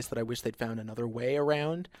dumb device that I wish they'd found another way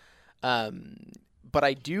around. But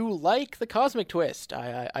I do like the cosmic twist.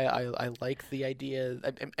 I like the idea.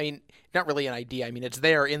 I mean, not really an idea. I mean, it's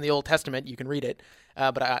there in the Old Testament. You can read it.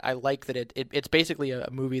 But I like that it's basically a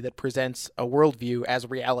movie that presents a worldview as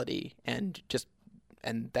reality, and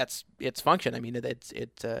that's its function. I mean,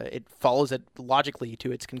 it follows it logically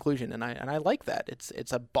to its conclusion, and I like that.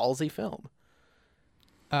 It's a ballsy film.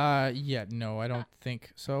 Yeah, no, I don't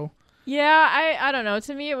think so. Yeah, I don't know.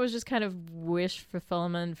 To me, it was just kind of wish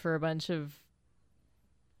fulfillment for a bunch of,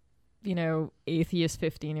 you know, atheist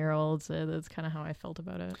 15-year-olds. That's kind of how I felt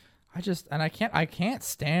about it. I can't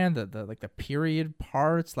stand the period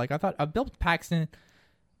parts. Like, I thought Bill Paxton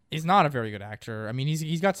is not a very good actor. I mean,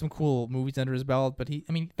 he's got some cool movies under his belt, but the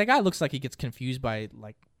guy looks like he gets confused by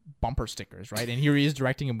like bumper stickers, right? And here he is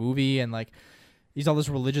directing a movie, and like he's all this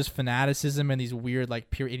religious fanaticism and these weird like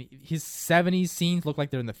period. His 70s scenes look like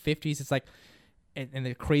they're in the 50s. It's like, and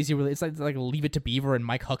the crazy, it's like Leave It to Beaver and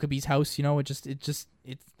Mike Huckabee's house. You know, it's.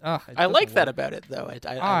 I like that about it though.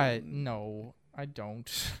 No, I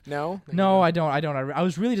don't. No, no, I don't. I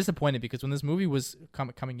was really disappointed because when this movie was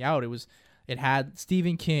coming out, it had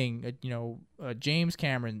Stephen King, James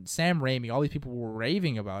Cameron, Sam Raimi. All these people were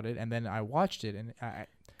raving about it, and then I watched it, and I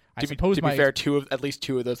suppose to be fair, at least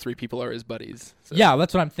two of those three people are his buddies. So. Yeah,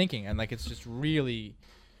 that's what I'm thinking, and like it's just really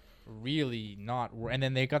not. And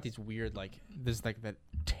then they got these weird there's like that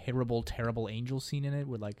terrible angel scene in it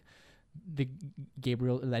where like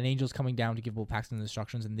an angel's coming down to give Bill Paxton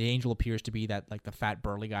instructions, and the angel appears to be that like the fat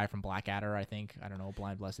burly guy from Blackadder, I think. I don't know,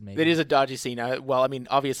 Blind Blessed maybe. It is a dodgy scene. Well, I mean,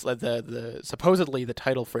 obviously the supposedly the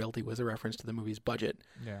title Frailty was a reference to the movie's budget.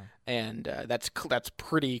 Yeah. And that's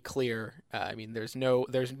pretty clear. I mean, there's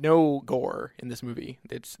no gore in this movie.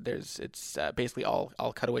 It's basically all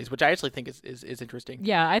cutaways, which I actually think is interesting.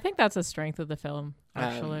 Yeah, I think that's a strength of the film.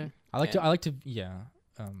 Actually, I like to.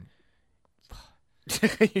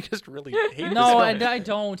 You just really hate no, this I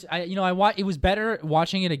don't. It was better.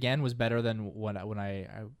 Watching it again was better than when I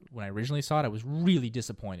originally saw it. I was really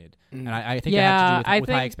disappointed, and I think it had to do with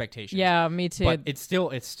high expectations. Yeah, me too. But it's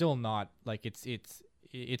still not like its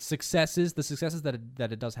successes. The successes that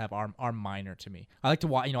it does have are minor to me. I like to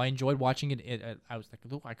watch. I enjoyed watching it. I was like,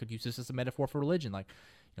 look, I could use this as a metaphor for religion. Like,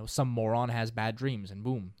 some moron has bad dreams, and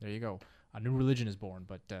boom, there you go, a new religion is born.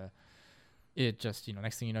 But it just,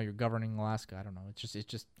 next thing you know, you're governing Alaska. I don't know. It's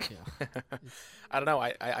just yeah. I don't know.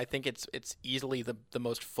 I think it's easily the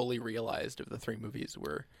most fully realized of the three movies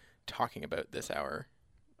we're talking about this hour.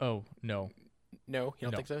 Oh, no. No, you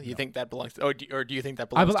don't No, think so? You no. think that belongs to, or do you think that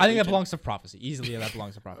belongs to I think that Legion? belongs to Prophecy. Easily that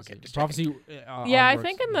belongs to Prophecy. Okay, just Prophecy. yeah, I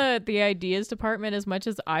think in the ideas department, as much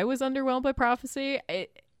as I was underwhelmed by Prophecy,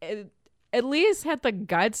 it at least had the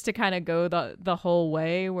guts to kind of go the whole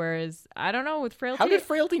way, whereas I don't know with Frailty. How did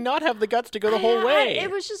Frailty not have the guts to go the whole way? It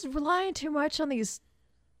was just relying too much on these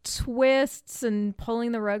twists and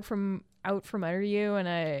pulling the rug from under you, and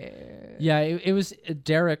it was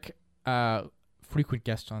Derek, frequent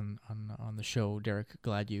guest on the show. Derek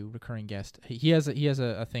Gladue, recurring guest. He has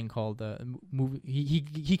a thing called movie.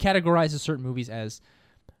 He categorizes certain movies as,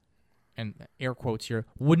 and air quotes here,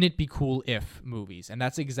 wouldn't it be cool if movies. And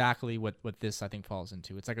that's exactly what this, I think, falls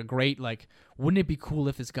into. It's like a great, wouldn't it be cool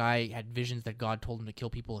if this guy had visions that God told him to kill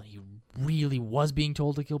people and he really was being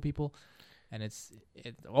told to kill people? And it's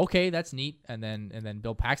okay, that's neat. And then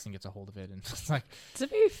Bill Paxton gets a hold of it, and it's like, to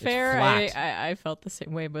be fair, flat. I felt the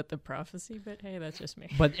same way about the Prophecy, but hey, that's just me.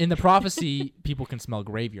 But in the Prophecy, people can smell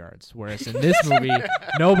graveyards, whereas in this movie,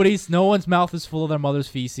 no one's mouth is full of their mother's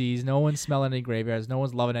feces. No one's smelling any graveyards. No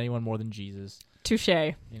one's loving anyone more than Jesus. Touche.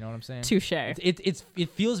 You know what I'm saying? Touche. It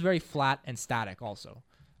feels very flat and static, also,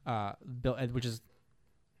 which is,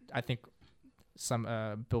 I think,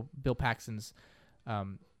 some Bill Paxton's.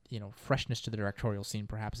 Freshness to the directorial scene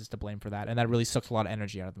perhaps is to blame for that, and that really sucks a lot of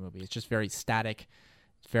energy out of the movie. It's just very static,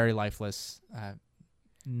 it's very lifeless,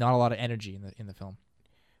 not a lot of energy in the film.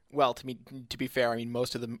 Well, to be fair, I mean,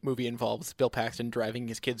 most of the movie involves Bill Paxton driving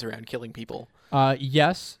his kids around killing people.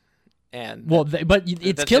 Yes. And but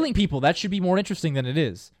it's killing people. That should be more interesting than it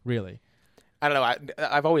is, really. I don't know.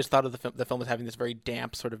 I've always thought of the film as having this very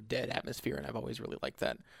damp, sort of dead atmosphere, and I've always really liked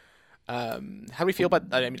that. How do we feel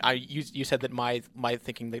about? I mean, you said that my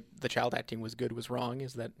thinking that the child acting was good was wrong. Do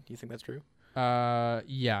you think that's true?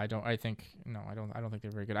 Yeah, I don't think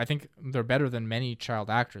they're very good. I think they're better than many child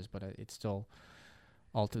actors, but it's still.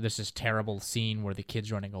 There's this terrible scene where the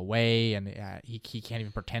kid's running away, and he can't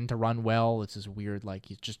even pretend to run well. It's this weird,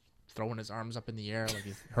 he's just throwing his arms up in the air like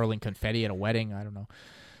he's hurling confetti at a wedding. I don't know.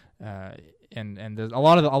 And there's a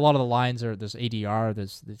lot of the lines there's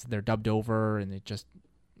ADR. They're dubbed over, and it just.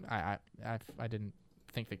 I didn't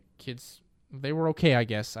think the kids, they were okay, I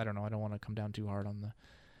guess. I don't know. I don't want to come down too hard on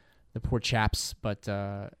the poor chaps, but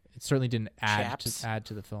it certainly didn't add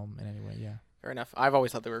to the film in any way. Yeah. Fair enough. I've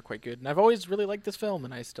always thought they were quite good, and I've always really liked this film,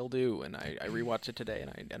 and I still do. And I rewatched it today,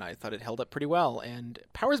 and I thought it held up pretty well. And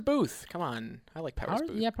Powers Booth, come on, I like Powers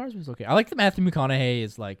Booth. Yeah, Powers Booth's okay. I like that Matthew McConaughey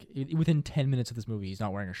is within 10 minutes of this movie, he's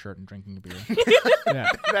not wearing a shirt and drinking a beer.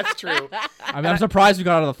 Yeah, that's true. I'm surprised we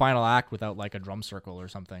got out of the final act without a drum circle or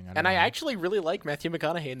something. I actually really like Matthew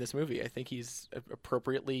McConaughey in this movie. I think he's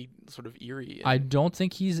appropriately sort of eerie. I don't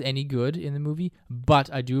think he's any good in the movie,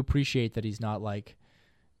 but I do appreciate that he's not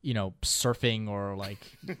surfing or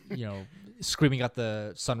screaming at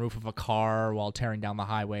the sunroof of a car while tearing down the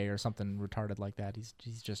highway or something retarded like that.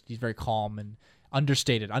 He's very calm and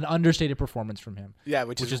understated. An understated performance from him. Yeah,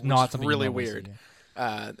 which is not something really you weird. See,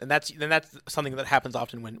 And that's something that happens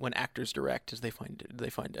often when actors direct, is they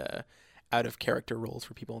find out of character roles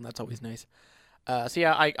for people, and that's always nice. So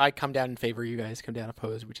yeah, I come down in favor. You guys come down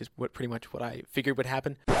opposed, which is pretty much what I figured would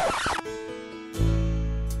happen.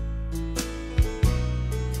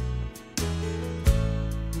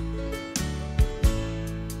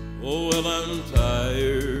 Oh, well, I'm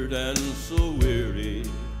tired and so weary,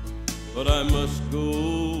 but I must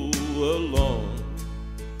go along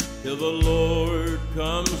till the Lord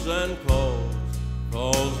comes and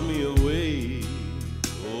calls me away.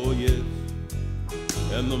 Oh, yes,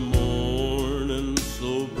 and the morning's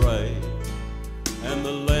so bright, and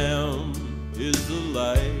the lamp is the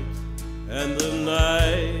light, and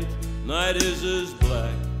the night is as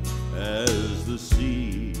black as the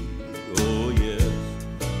sea.